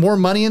we get more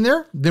money in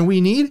there than we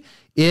need,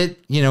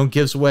 it,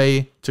 gives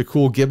way to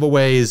cool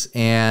giveaways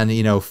and,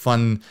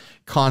 fun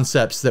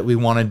concepts that we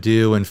want to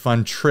do and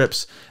fun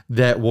trips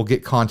that we'll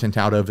get content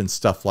out of and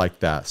stuff like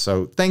that.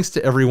 So thanks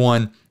to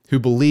everyone who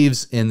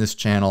believes in this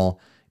channel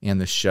and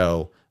the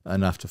show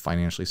enough to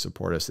financially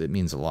support us. It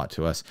means a lot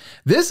to us.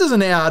 This is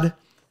an ad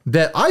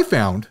that I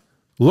found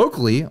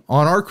locally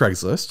on our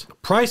Craigslist.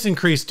 Price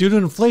increase due to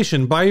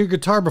inflation. Buy your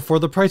guitar before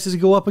the prices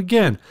go up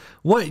again.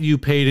 What you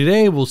pay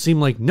today will seem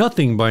like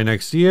nothing by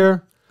next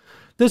year.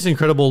 This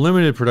incredible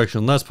limited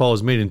production Les Paul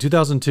was made in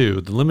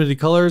 2002. The limited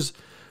colors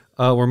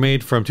were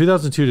made from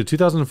 2002 to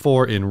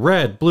 2004 in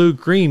red, blue,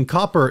 green,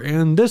 copper,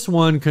 and this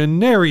one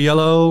canary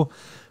yellow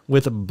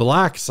with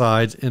black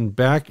sides and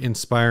back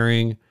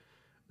inspiring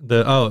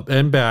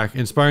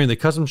the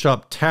custom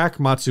shop Tak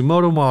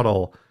Matsumoto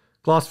model.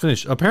 Gloss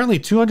finish. Apparently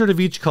 200 of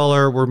each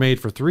color were made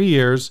for 3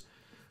 years.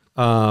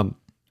 So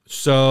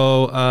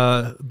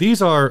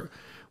these are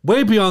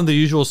way beyond the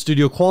usual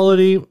studio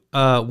quality.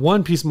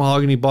 One-piece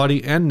mahogany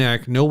body and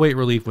neck, no weight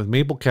relief with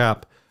maple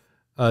cap,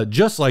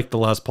 just like the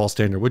Les Paul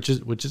standard, which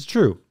is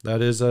true.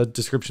 That is a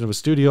description of a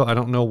studio. I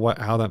don't know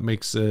how that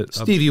makes it.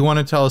 Steve, you want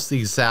to tell us the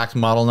exact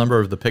model number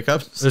of the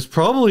pickups? It's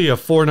probably a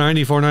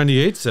 490,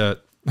 498 set.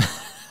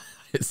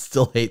 I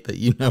still hate that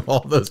you know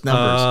all those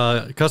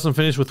numbers. Custom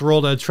finish with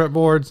rolled edge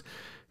fretboards,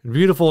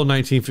 beautiful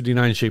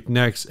 1959 shaped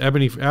necks,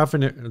 ebony,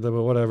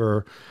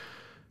 whatever.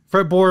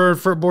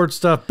 Fretboard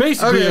stuff.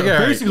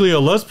 Basically a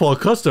Les Paul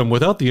custom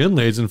without the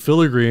inlays and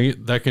filigree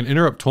that can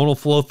interrupt tonal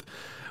flow.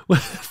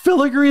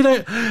 Filigree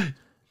that...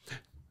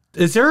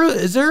 Is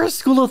there a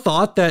school of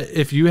thought that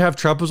if you have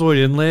trapezoid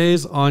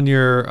inlays on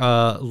your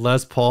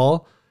Les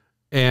Paul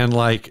and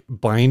like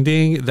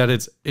binding, that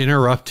it's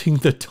interrupting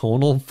the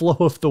tonal flow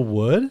of the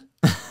wood?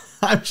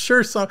 I'm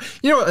sure so.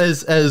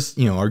 As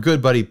our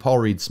good buddy Paul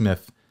Reed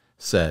Smith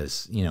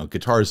says,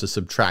 guitar is a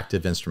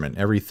subtractive instrument.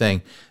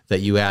 Everything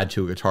that you add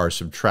to a guitar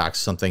subtracts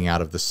something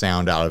out of the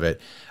sound out of it,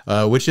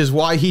 which is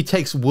why he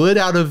takes wood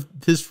out of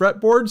his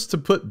fretboards to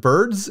put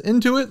birds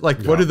into it.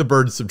 Like, what do the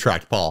birds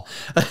subtract, Paul?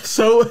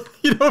 So,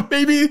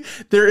 maybe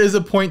there is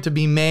a point to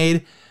be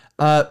made.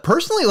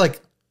 Personally,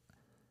 like,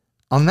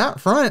 on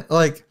that front,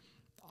 like,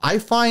 I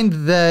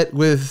find that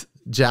with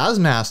Jazz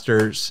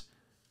Masters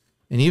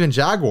and even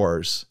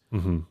Jaguars,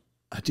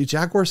 do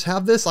Jaguars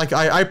have this? Like,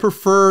 I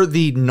prefer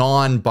the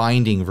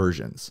non-binding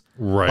versions.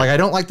 Right. Like, I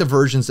don't like the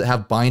versions that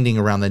have binding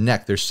around the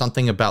neck. There's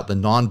something about the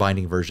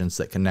non-binding versions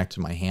that connect to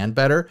my hand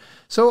better.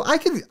 So I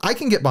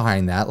can get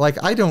behind that.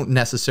 Like, I don't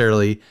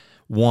necessarily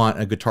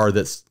want a guitar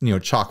that's,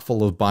 chock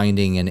full of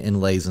binding and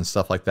inlays and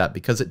stuff like that,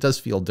 because it does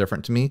feel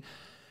different to me.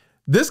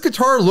 This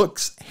guitar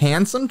looks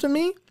handsome to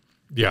me.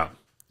 Yeah.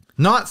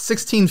 Not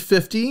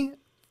 1650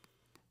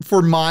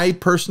 for my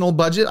personal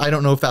budget. I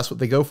don't know if that's what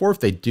they go for.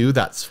 If they do,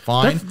 that's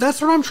fine. That's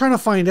what I'm trying to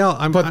find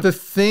out. But the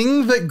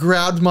thing that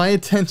grabbed my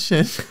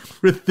attention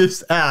with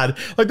this ad,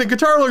 like, the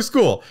guitar looks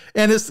cool,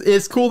 and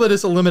it's cool that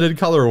it's a limited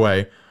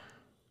colorway.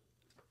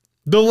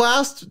 The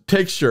last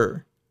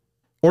picture,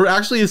 or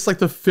actually it's like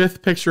the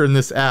 5th picture in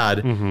this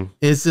ad,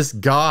 is this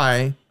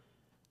guy,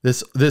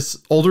 this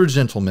older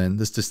gentleman,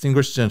 this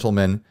distinguished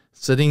gentleman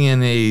sitting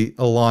in a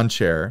lawn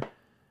chair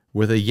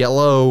with a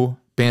yellow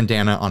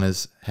bandana on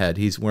his head.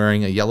 He's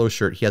wearing a yellow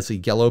shirt. He has a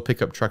yellow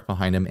pickup truck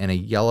behind him and a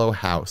yellow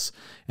house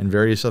and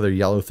various other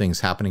yellow things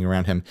happening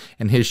around him.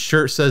 And his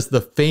shirt says the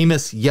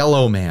famous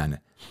Yellowman.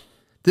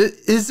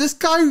 Is this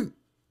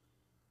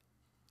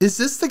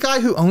the guy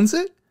who owns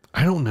it?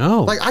 I don't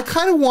know. Like, I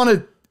kind of want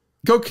to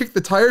go kick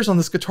the tires on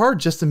this guitar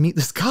just to meet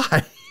this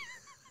guy.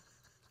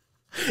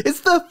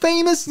 It's the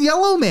famous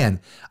Yellowman.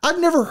 I've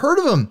never heard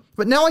of him,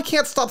 but now I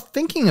can't stop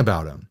thinking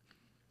about him.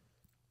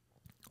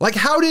 Like,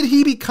 how did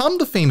he become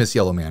the famous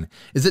Yellowman?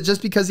 Is it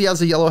just because he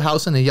has a yellow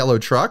house and a yellow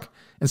truck,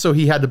 and so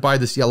he had to buy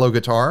this yellow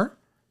guitar?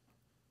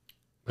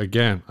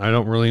 Again, I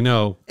don't really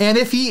know. And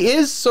if he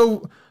is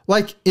so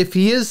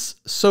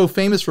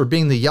famous for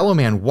being the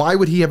Yellowman, why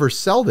would he ever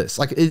sell this?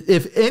 Like,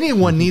 if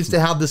anyone needs to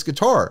have this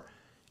guitar,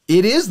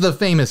 it is the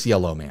famous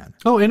Yellowman.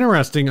 Oh,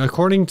 interesting.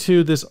 According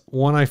to this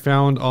one I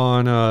found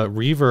on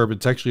Reverb,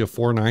 it's actually a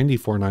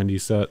 490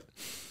 set.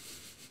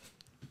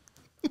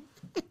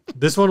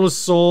 This one was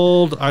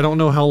sold, I don't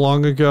know how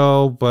long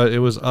ago, but it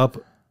was up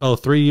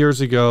 3 years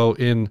ago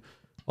in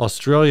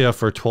Australia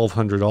for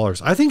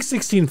 $1,200. I think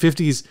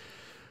 1650s.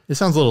 It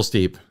sounds a little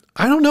steep.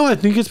 I don't know. I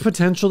think it's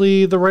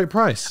potentially the right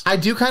price. I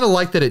do kind of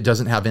like that it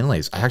doesn't have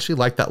inlays. I actually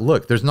like that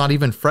look. There's not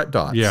even fret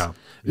dots. Yeah.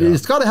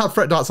 It's got to have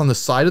fret dots on the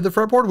side of the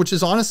fretboard, which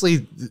is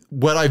honestly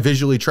what I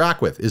visually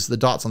track with, is the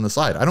dots on the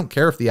side. I don't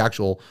care if the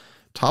actual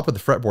top of the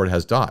fretboard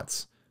has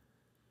dots.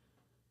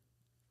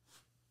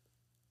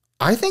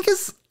 I think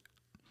it's...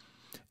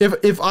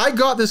 If I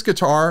got this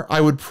guitar,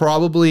 I would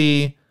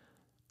probably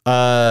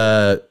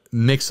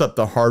mix up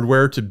the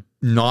hardware to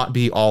not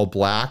be all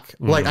black.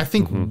 Like, I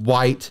think a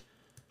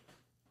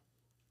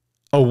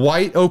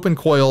white open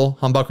coil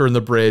humbucker in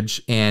the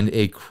bridge and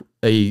a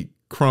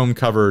chrome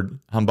covered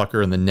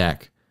humbucker in the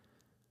neck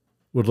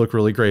would look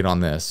really great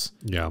on this.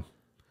 Yeah.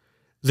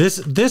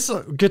 This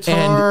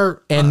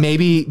guitar and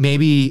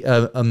maybe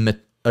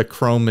a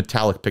chrome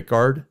metallic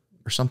pickguard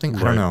or something.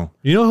 I don't know.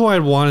 You know who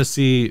I'd want to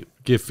see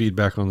give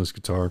feedback on this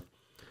guitar?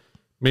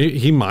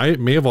 He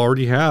may have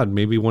already had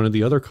maybe one of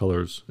the other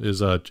colors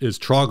is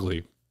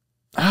Trogley.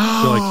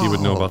 I feel like he would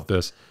know about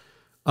this.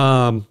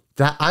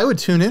 That I would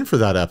tune in for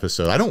that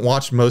episode. I don't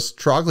watch most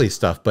Trogley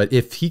stuff, but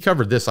if he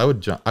covered this, I would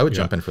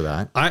jump in for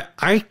that.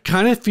 I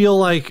kind of feel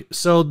like,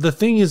 so the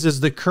thing is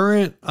the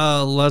current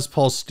Les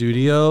Paul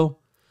Studio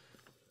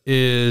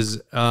is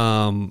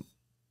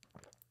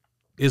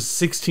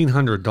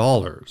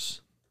 $1,600.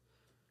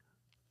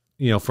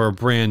 For a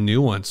brand new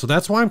one. So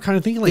that's why I'm kind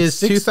of thinking like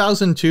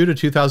 2002 to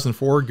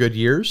 2004 good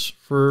years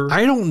for...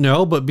 I don't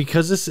know, but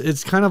because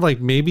it's kind of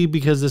like maybe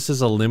because this is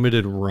a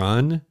limited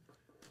run.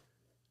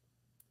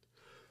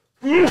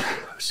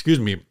 Excuse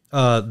me.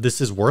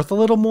 This is worth a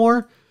little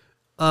more.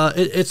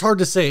 It's hard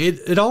to say.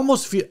 It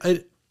almost feel...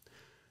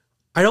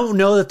 I don't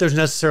know that there's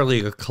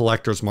necessarily a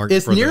collector's market.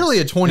 It's nearly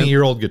a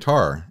 20-year-old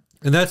guitar.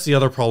 And that's the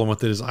other problem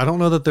with it is I don't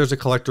know that there's a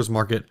collector's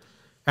market.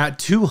 At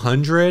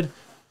 200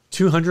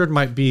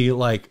 might be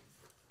like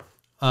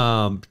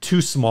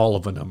too small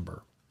of a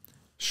number.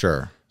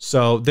 Sure.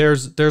 So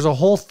there's a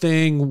whole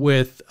thing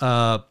with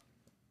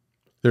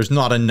there's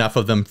not enough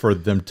of them for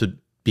them to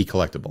be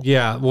collectible.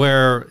 Yeah,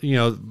 where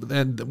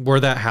and where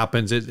that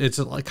happens, it's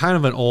like kind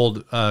of an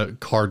old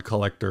card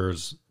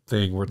collectors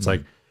thing where it's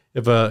like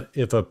if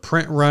a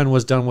print run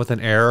was done with an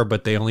error,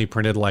 but they only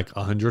printed like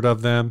 100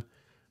 of them,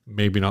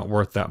 maybe not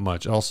worth that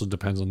much. It also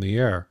depends on the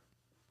error,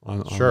 on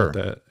what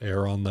the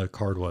error on the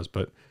card was,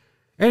 but.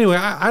 Anyway,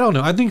 I don't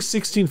know. I think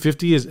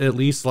 1650 is at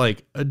least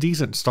like a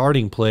decent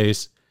starting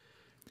place.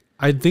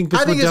 I think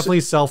this would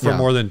definitely sell for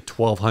more than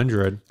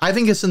 1200. I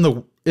think it's in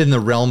the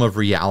realm of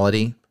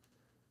reality.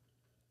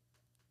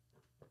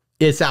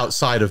 It's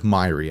outside of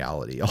my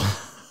reality.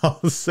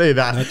 I'll say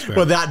that,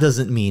 but that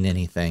doesn't mean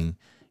anything.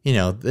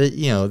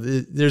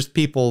 There's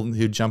people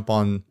who jump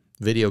on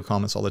video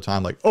comments all the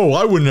time like, oh,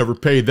 I would never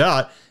pay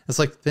that. It's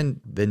like,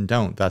 then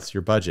don't. That's your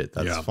budget.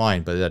 That's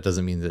fine. But that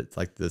doesn't mean that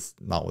like this,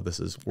 not what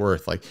this is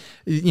worth. Like,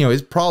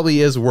 it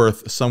probably is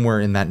worth somewhere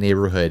in that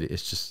neighborhood.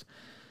 It's just,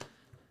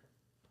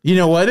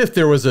 what if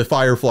there was a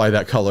Firefly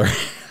that color?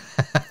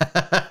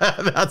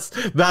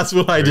 that's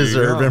what I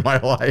deserve in my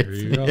life.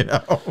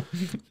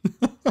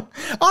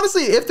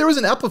 Honestly, if there was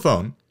an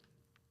Epiphone,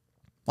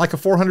 like a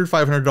 $400,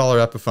 $500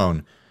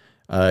 Epiphone,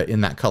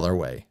 in that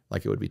colorway,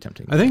 like it would be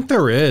tempting. I think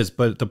there is,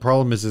 but the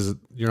problem is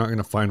you're not going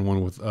to find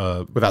one with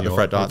without the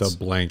fret dots, with a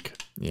blank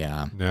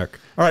neck.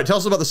 All right, tell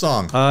us about the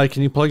song.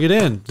 Can you plug it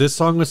in? This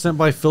song was sent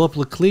by Philip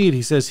Lecleed.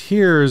 He says,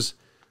 "Here's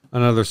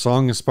another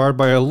song inspired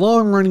by a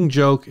long-running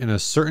joke in a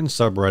certain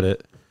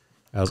subreddit.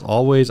 As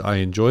always, I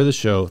enjoy the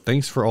show.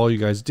 Thanks for all you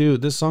guys do.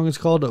 This song is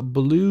called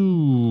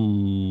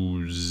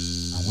Blues."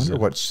 I wonder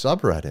what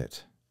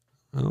subreddit.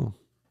 Oh,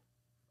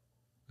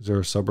 is there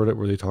a subreddit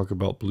where they talk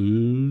about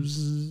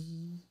blues?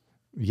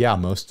 Yeah,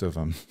 most of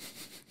them.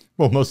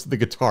 Well, most of the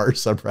guitar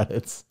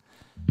subreddits.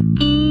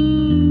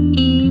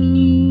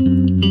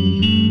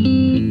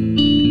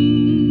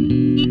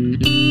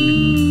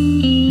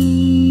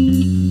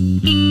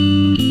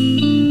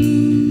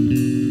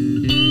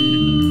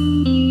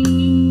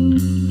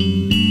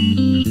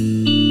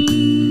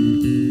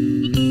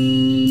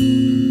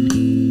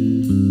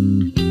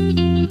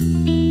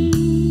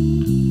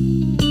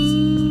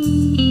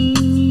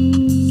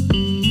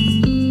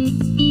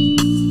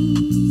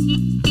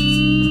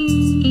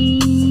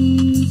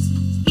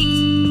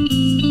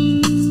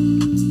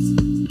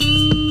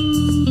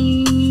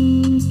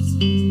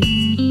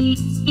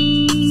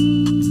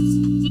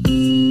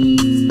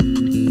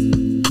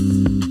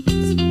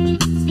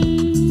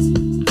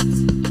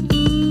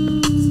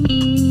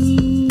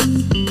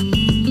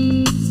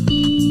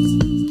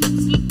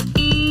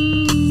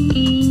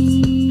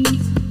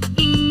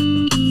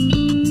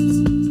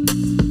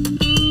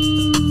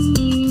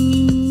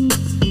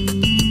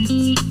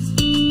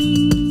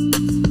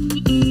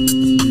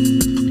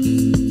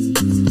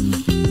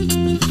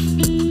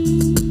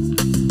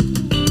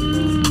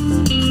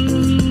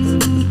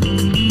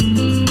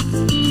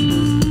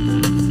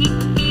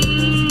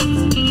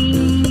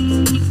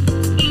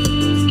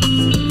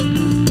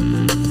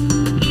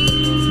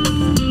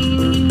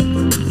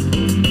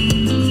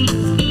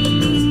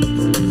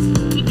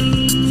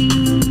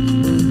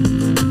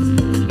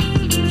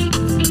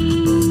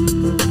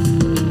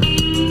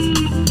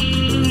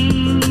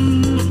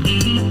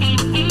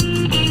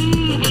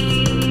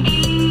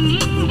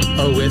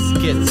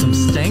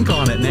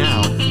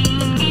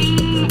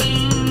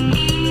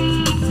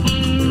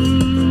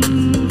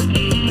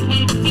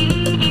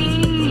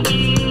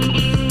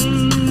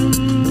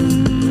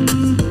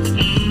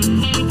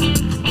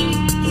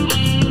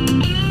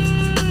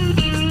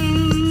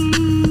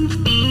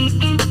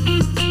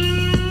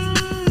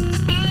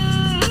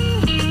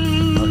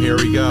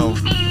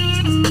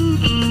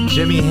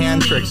 Jimmy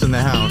hand tricks in the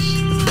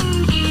house.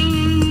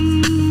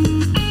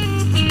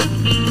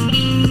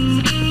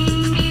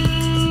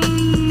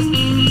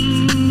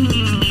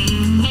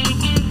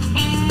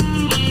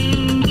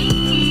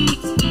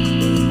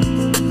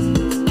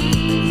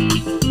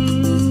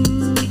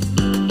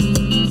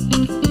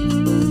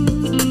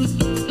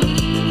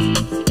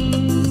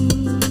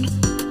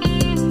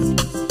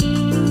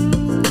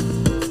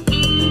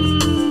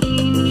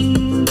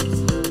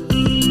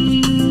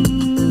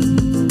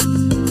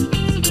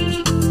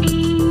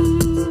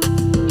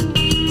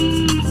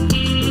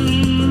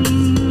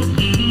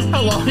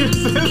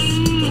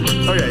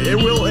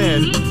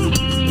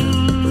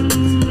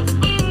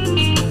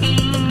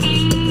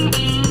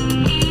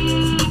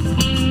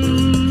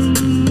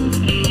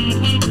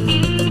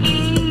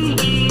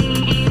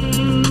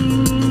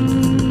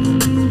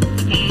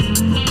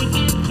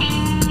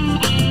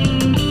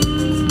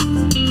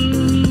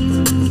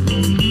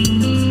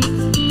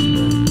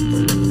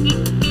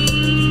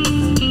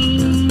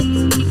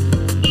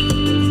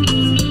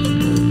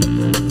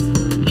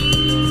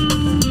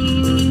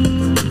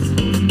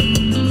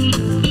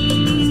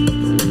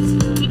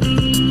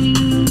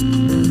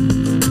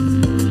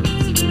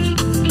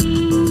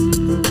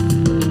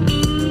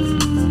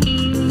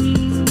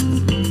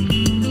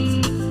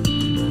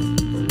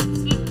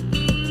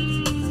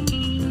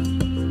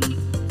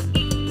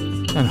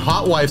 And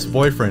Hot Wife's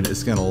boyfriend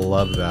is going to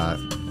love that.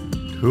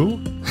 Who?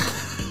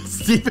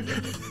 Steve.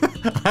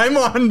 I'm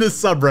on the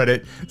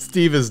subreddit.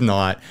 Steve is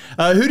not.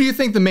 Who do you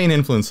think the main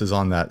influence is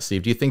on that,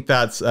 Steve? Do you think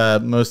that's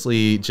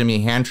mostly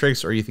Jimmy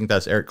Handtricks, or you think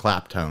that's Eric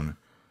Clapton?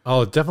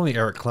 Oh, definitely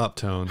Eric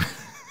Clapton.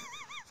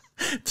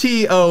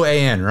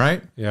 T-O-A-N,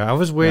 right? Yeah, I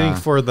was waiting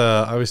for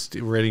the. I was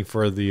waiting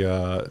for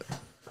the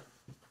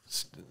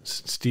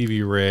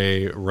Stevie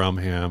Ray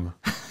Rumham.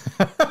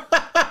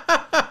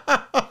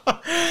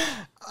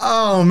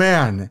 Oh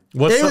man,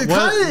 what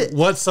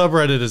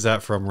subreddit is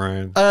that from,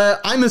 Ryan?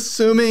 I'm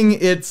assuming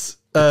it's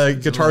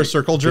Guitar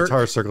Circle Jerk.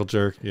 Guitar Circle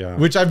Jerk, yeah.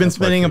 Which I've been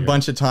spending a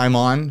bunch of time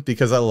on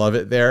because I love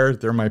it there.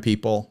 They're my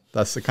people.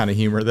 That's the kind of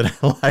humor that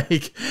I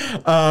like.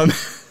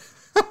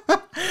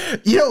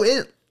 You know,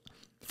 it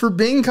for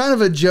being kind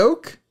of a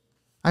joke,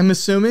 I'm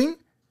assuming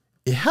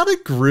it had a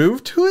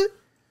groove to it.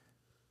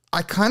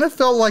 I kind of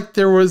felt like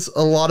there was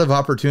a lot of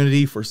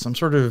opportunity for some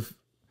sort of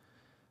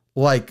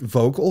like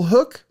vocal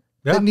hook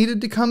that needed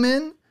to come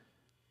in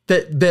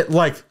that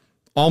like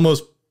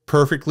almost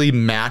perfectly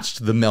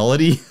matched the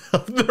melody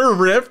of the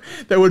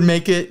riff that would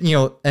make it, you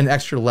know, an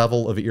extra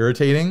level of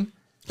irritating.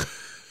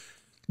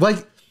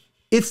 Like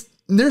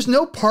there's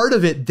no part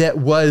of it that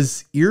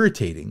was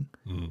irritating,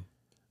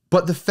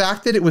 but the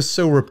fact that it was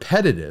so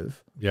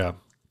repetitive,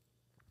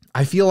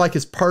 I feel like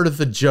it's part of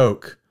the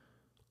joke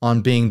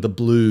on being the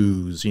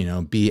blues, you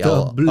know,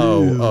 B-L-O-O-O-Z.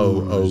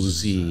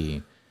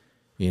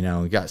 You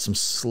know, we got some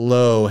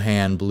slow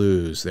hand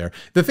blues there.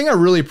 The thing I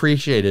really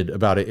appreciated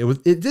about it,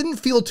 it didn't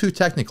feel too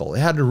technical. It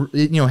had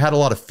had a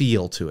lot of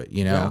feel to it,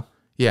 you know?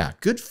 Yeah,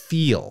 good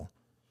feel.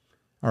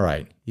 All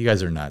right, you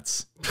guys are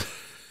nuts.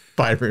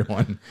 Bye,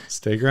 everyone.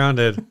 Stay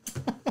grounded.